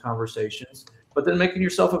having those conversations, but then making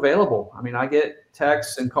yourself available. I mean, I get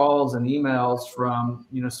texts and calls and emails from,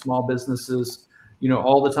 small businesses,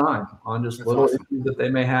 all the time on just little issues that they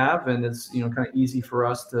may have. And it's, kind of easy for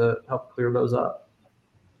us to help clear those up.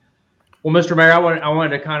 Well, Mr. Mayor, I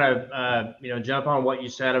wanted to kind of, jump on what you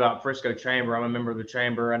said about Frisco Chamber. I'm a member of the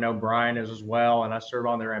chamber. I know Brian is as well, and I serve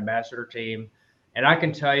on their ambassador team. And I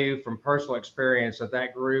can tell you from personal experience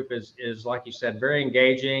that group is, like you said, very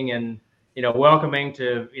engaging and, welcoming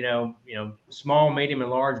to, small, medium,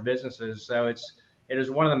 and large businesses. So it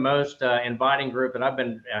is one of the most inviting group that I've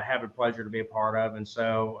been having the pleasure to be a part of. And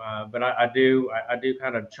so, but I do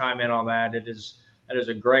kind of chime in on that. That is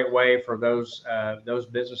a great way for those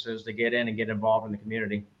businesses to get in and get involved in the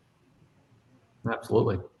community.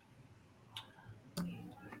 Absolutely.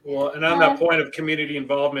 Well, and on that point of community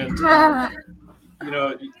involvement,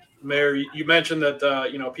 Mayor, you mentioned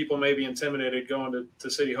that, people may be intimidated going to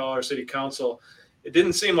City Hall or City Council. It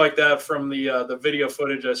didn't seem like that from the video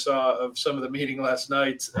footage I saw of some of the meeting last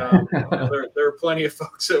night. There were plenty of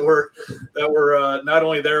folks that were not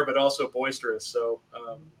only there, but also boisterous. So,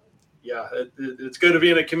 it's good to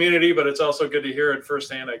be in a community, but it's also good to hear it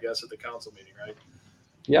firsthand, I guess, at the council meeting, right?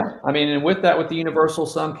 Yeah, I mean, and with the Universal,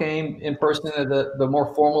 some came in person at the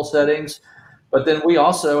more formal settings, but then we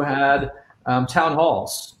also had town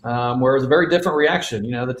halls, where it was a very different reaction.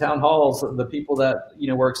 The town halls, the people that,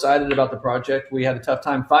 were excited about the project, we had a tough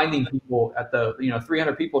time finding people at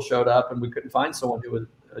 300 people showed up and we couldn't find someone who was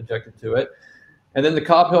objected to it. And then the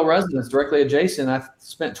Cobb Hill residents directly adjacent, I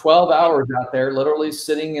spent 12 hours out there, literally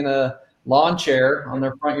sitting in a lawn chair on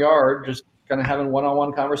their front yard, just kind of having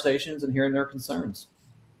one-on-one conversations and hearing their concerns.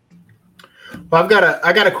 Well,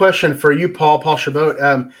 I got a question for you, Paul Chabot.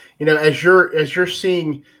 As you're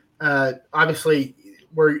seeing, obviously,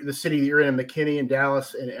 where the city that you're in, McKinney and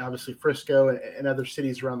Dallas, and obviously Frisco and other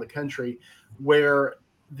cities around the country, where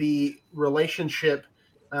the relationship,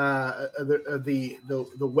 the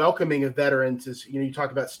welcoming of veterans is, you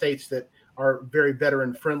talk about states that are very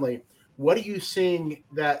veteran friendly. What are you seeing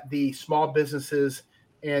that the small businesses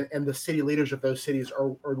and the city leaders of those cities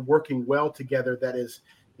are working well together? That is,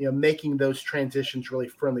 making those transitions really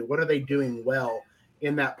friendly. What are they doing well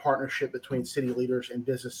in that partnership between city leaders and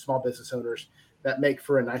small business owners that make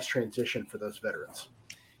for a nice transition for those veterans?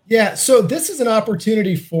 Yeah, so this is an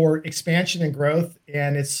opportunity for expansion and growth,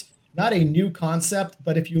 and it's not a new concept,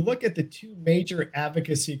 but if you look at the two major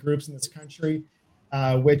advocacy groups in this country,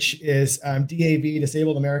 which is DAV,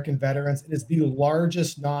 Disabled American Veterans, it is the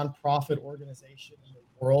largest nonprofit organization in the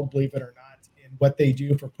world, believe it or not, in what they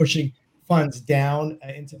do for pushing funds down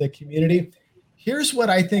into the community. Here's what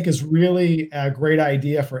I think is really a great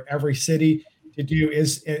idea for every city to do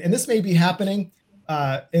is, and this may be happening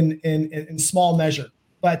in small measure,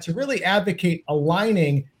 but to really advocate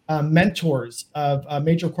aligning mentors of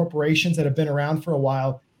major corporations that have been around for a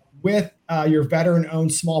while with your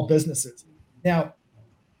veteran-owned small businesses. Now,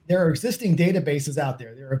 there are existing databases out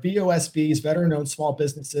there. There are VOSBs, veteran-owned small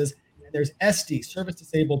businesses, and there's SD,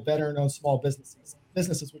 service-disabled veteran-owned small businesses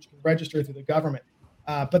which can register through the government.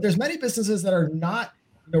 But there's many businesses that are not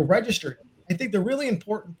registered. I think the really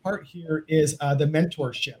important part here is the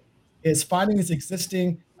mentorship, is finding these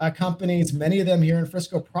existing companies. Many of them here in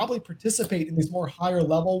Frisco probably participate in these more higher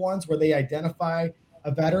level ones where they identify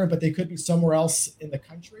a veteran, but they could be somewhere else in the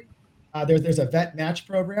country. There's a vet match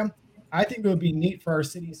program. I think it would be neat for our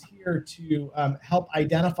cities here to help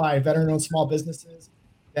identify veteran-owned small businesses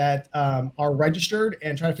that are registered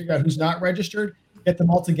and try to figure out who's not registered, get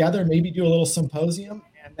them all together, maybe do a little symposium,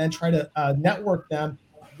 and then try to network them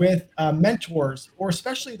with mentors, or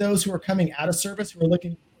especially those who are coming out of service, who are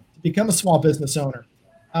looking to become a small business owner.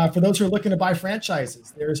 For those who are looking to buy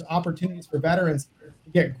franchises, there's opportunities for veterans to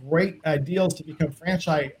get great deals to become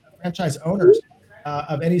franchise owners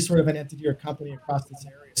of any sort of an entity or company across this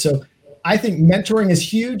area. So I think mentoring is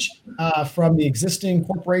huge, from the existing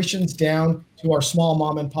corporations down to our small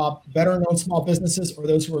mom and pop veteran-owned small businesses, or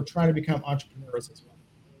those who are trying to become entrepreneurs as well.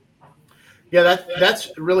 Yeah,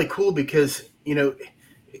 that's really cool because,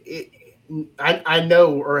 I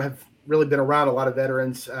know or have really been around a lot of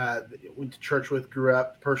veterans, went to church with, grew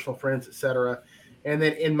up, personal friends, et cetera. And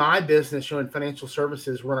then in my business, in financial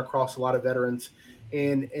services, run across a lot of veterans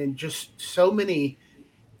and just so many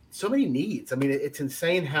so many needs. I mean, it's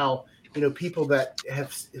insane how, people that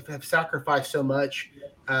have sacrificed so much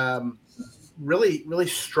really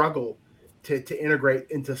struggle to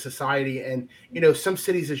integrate into society. And, some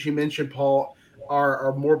cities, as you mentioned, Paul,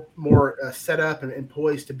 are more set up and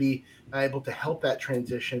poised to be able to help that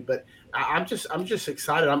transition. But I'm just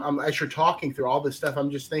excited. I'm as you're talking through all this stuff,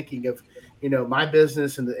 I'm just thinking of, my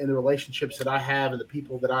business and the relationships that I have and the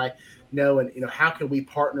people that I know, and, how can we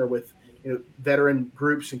partner with, veteran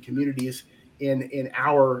groups and communities in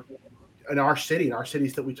our city, in our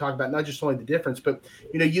cities that we talk about, not just only the difference, but,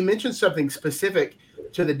 you mentioned something specific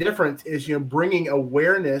to the difference is, bringing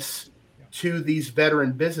awareness to these veteran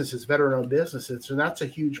owned businesses. And that's a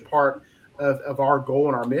huge part of our goal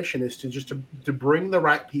and our mission, is to bring the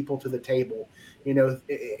right people to the table,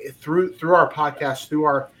 through our podcast, through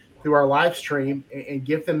our live stream, and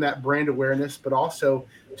give them that brand awareness, but also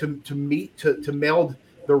to meld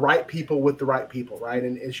the right people with the right people. Right.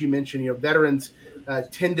 And as you mentioned, veterans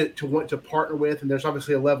tend to want to partner with, and there's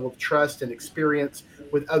obviously a level of trust and experience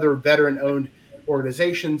with other veteran owned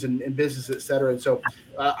organizations and businesses, et cetera. And so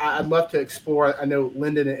I'd love to explore. I know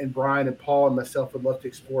Lyndon and Brian and Paul and myself would love to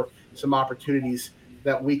explore some opportunities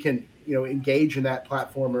that we can, engage in that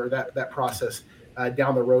platform or that process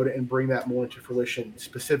down the road, and bring that more into fruition,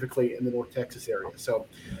 specifically in the North Texas area. So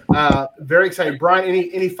very exciting. Brian,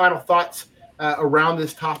 any final thoughts around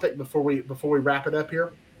this topic before we wrap it up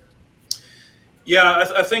here? Yeah,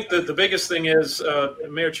 I think that the biggest thing is,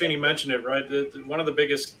 Mayor Cheney mentioned it, right? One of the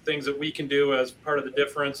biggest things that we can do as part of the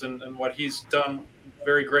difference, and what he's done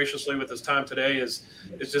very graciously with his time today, is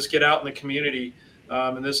just get out in the community.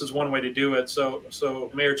 And this is one way to do it.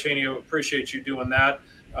 So Mayor Cheney, I appreciate you doing that.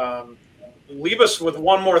 Leave us with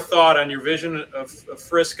one more thought on your vision of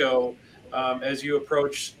Frisco as you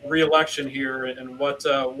approach re-election here, and what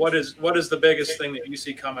is the biggest thing that you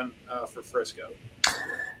see coming for Frisco?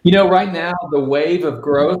 Right now, the wave of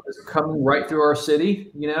growth is coming right through our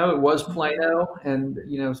city. It was Plano, and,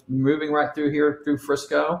 moving right through here through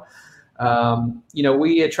Frisco.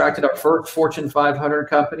 We attracted our first Fortune 500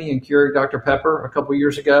 company in Keurig Dr. Pepper a couple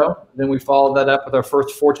years ago. Then we followed that up with our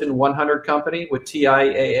first Fortune 100 company with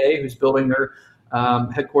TIAA, who's building their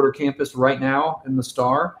headquarter campus right now in the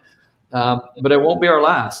Star. But it won't be our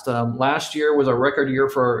last. Last year was a record year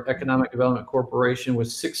for our Economic Development Corporation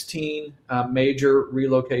with 16 major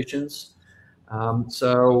relocations.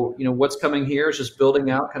 So what's coming here is just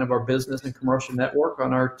building out kind of our business and commercial network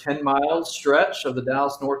on our 10-mile stretch of the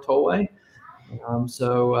Dallas North Tollway.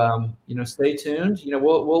 Stay tuned.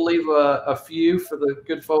 We'll leave a few for the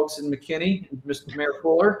good folks in McKinney, Mr. Mayor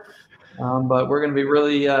Fuller. But we're going to be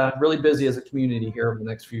really busy as a community here over the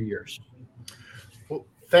next few years.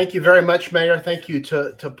 Thank you very much, Mayor. Thank you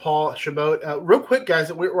to Paul Chabot. Real quick,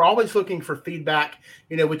 guys, we're always looking for feedback.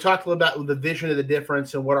 We talked a little about the vision of the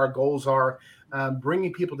difference and what our goals are,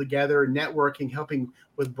 bringing people together, networking, helping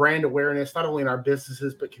with brand awareness, not only in our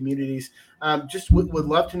businesses, but communities. Just would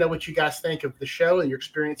love to know what you guys think of the show and your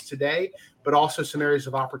experience today, but also some areas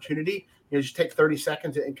of opportunity. Just take 30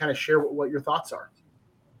 seconds and kind of share what your thoughts are.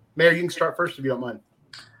 Mayor, you can start first if you don't mind.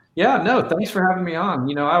 Yeah, no, thanks for having me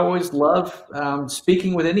on. I always love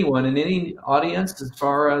speaking with anyone in any audience as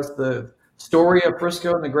far as the story of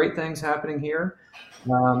Frisco and the great things happening here.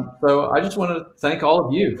 So I just want to thank all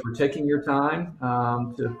of you for taking your time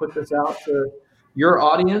to put this out to your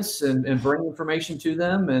audience and bring information to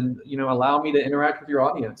them, and, allow me to interact with your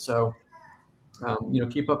audience. So,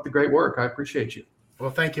 keep up the great work. I appreciate you.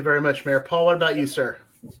 Well, thank you very much, Mayor. Paul, what about you, sir?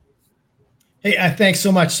 Hey, thanks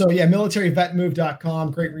so much. So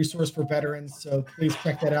militaryvetmove.com, great resource for veterans. So please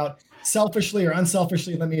check that out. Selfishly or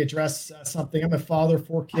unselfishly, let me address something. I'm a father,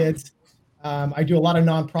 4 kids. I do a lot of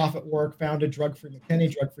nonprofit work, founded Drug Free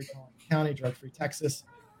McKinney, Drug Free Collin County, Drug Free Texas.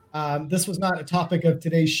 This was not a topic of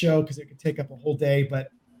today's show because it could take up a whole day, but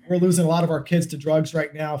we're losing a lot of our kids to drugs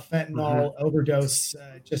right now, fentanyl, overdose,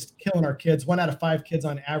 just killing our kids. 1 out of 5 kids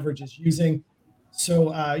on average is using.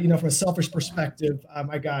 So, from a selfish perspective,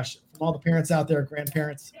 my gosh, from all the parents out there,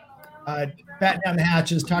 grandparents, batten down the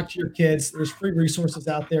hatches, talk to your kids. There's free resources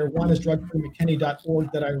out there. One is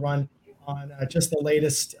drugfreemckinney.org that I run on just the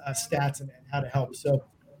latest stats and how to help. So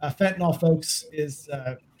fentanyl, folks, is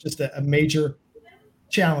just a major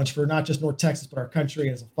challenge for not just North Texas, but our country.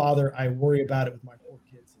 As a father, I worry about it with my 4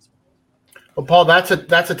 kids as well. Well, Paul, that's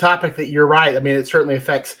a topic that you're right. I mean, it certainly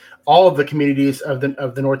affects all of the communities of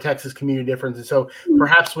the North Texas community difference. And so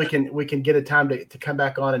perhaps we can get a time to come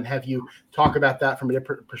back on and have you talk about that from a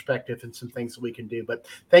different perspective and some things that we can do. But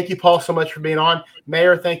thank you, Paul, so much for being on.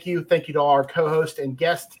 Mayor, thank you. Thank you to all our co-hosts and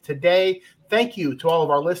guests today. Thank you to all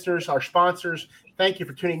of our listeners, our sponsors, thank you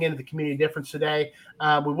for tuning into the Community Difference today.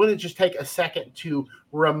 We want to just take a second to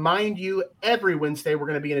remind you every Wednesday we're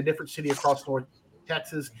going to be in a different city across North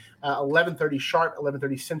Texas, 11:30 sharp,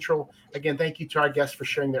 11:30 Central. Again, thank you to our guests for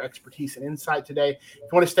sharing their expertise and insight today. If you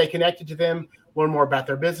want to stay connected to them, learn more about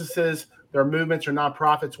their businesses, their movements or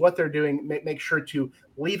nonprofits, what they're doing, make sure to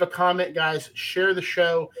leave a comment, guys. Share the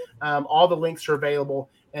show. All the links are available.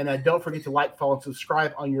 And don't forget to like, follow, and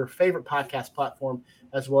subscribe on your favorite podcast platform,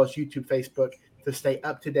 as well as YouTube, Facebook, to stay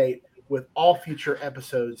up to date with all future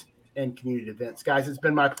episodes and community events. Guys, it's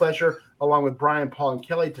been my pleasure, along with Brian, Paul, and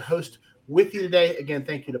Kelly, to host with you today. Again,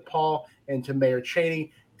 thank you to Paul and to Mayor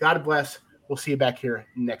Cheney. God bless. We'll see you back here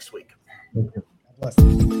next week. God bless.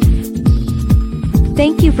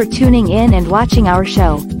 Thank you for tuning in and watching our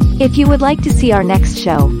show. If you would like to see our next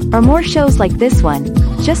show, or more shows like this one,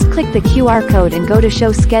 just click the QR code and go to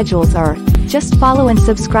show schedules, or just follow and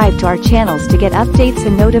subscribe to our channels to get updates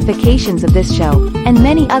and notifications of this show, and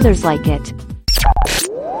many others like it.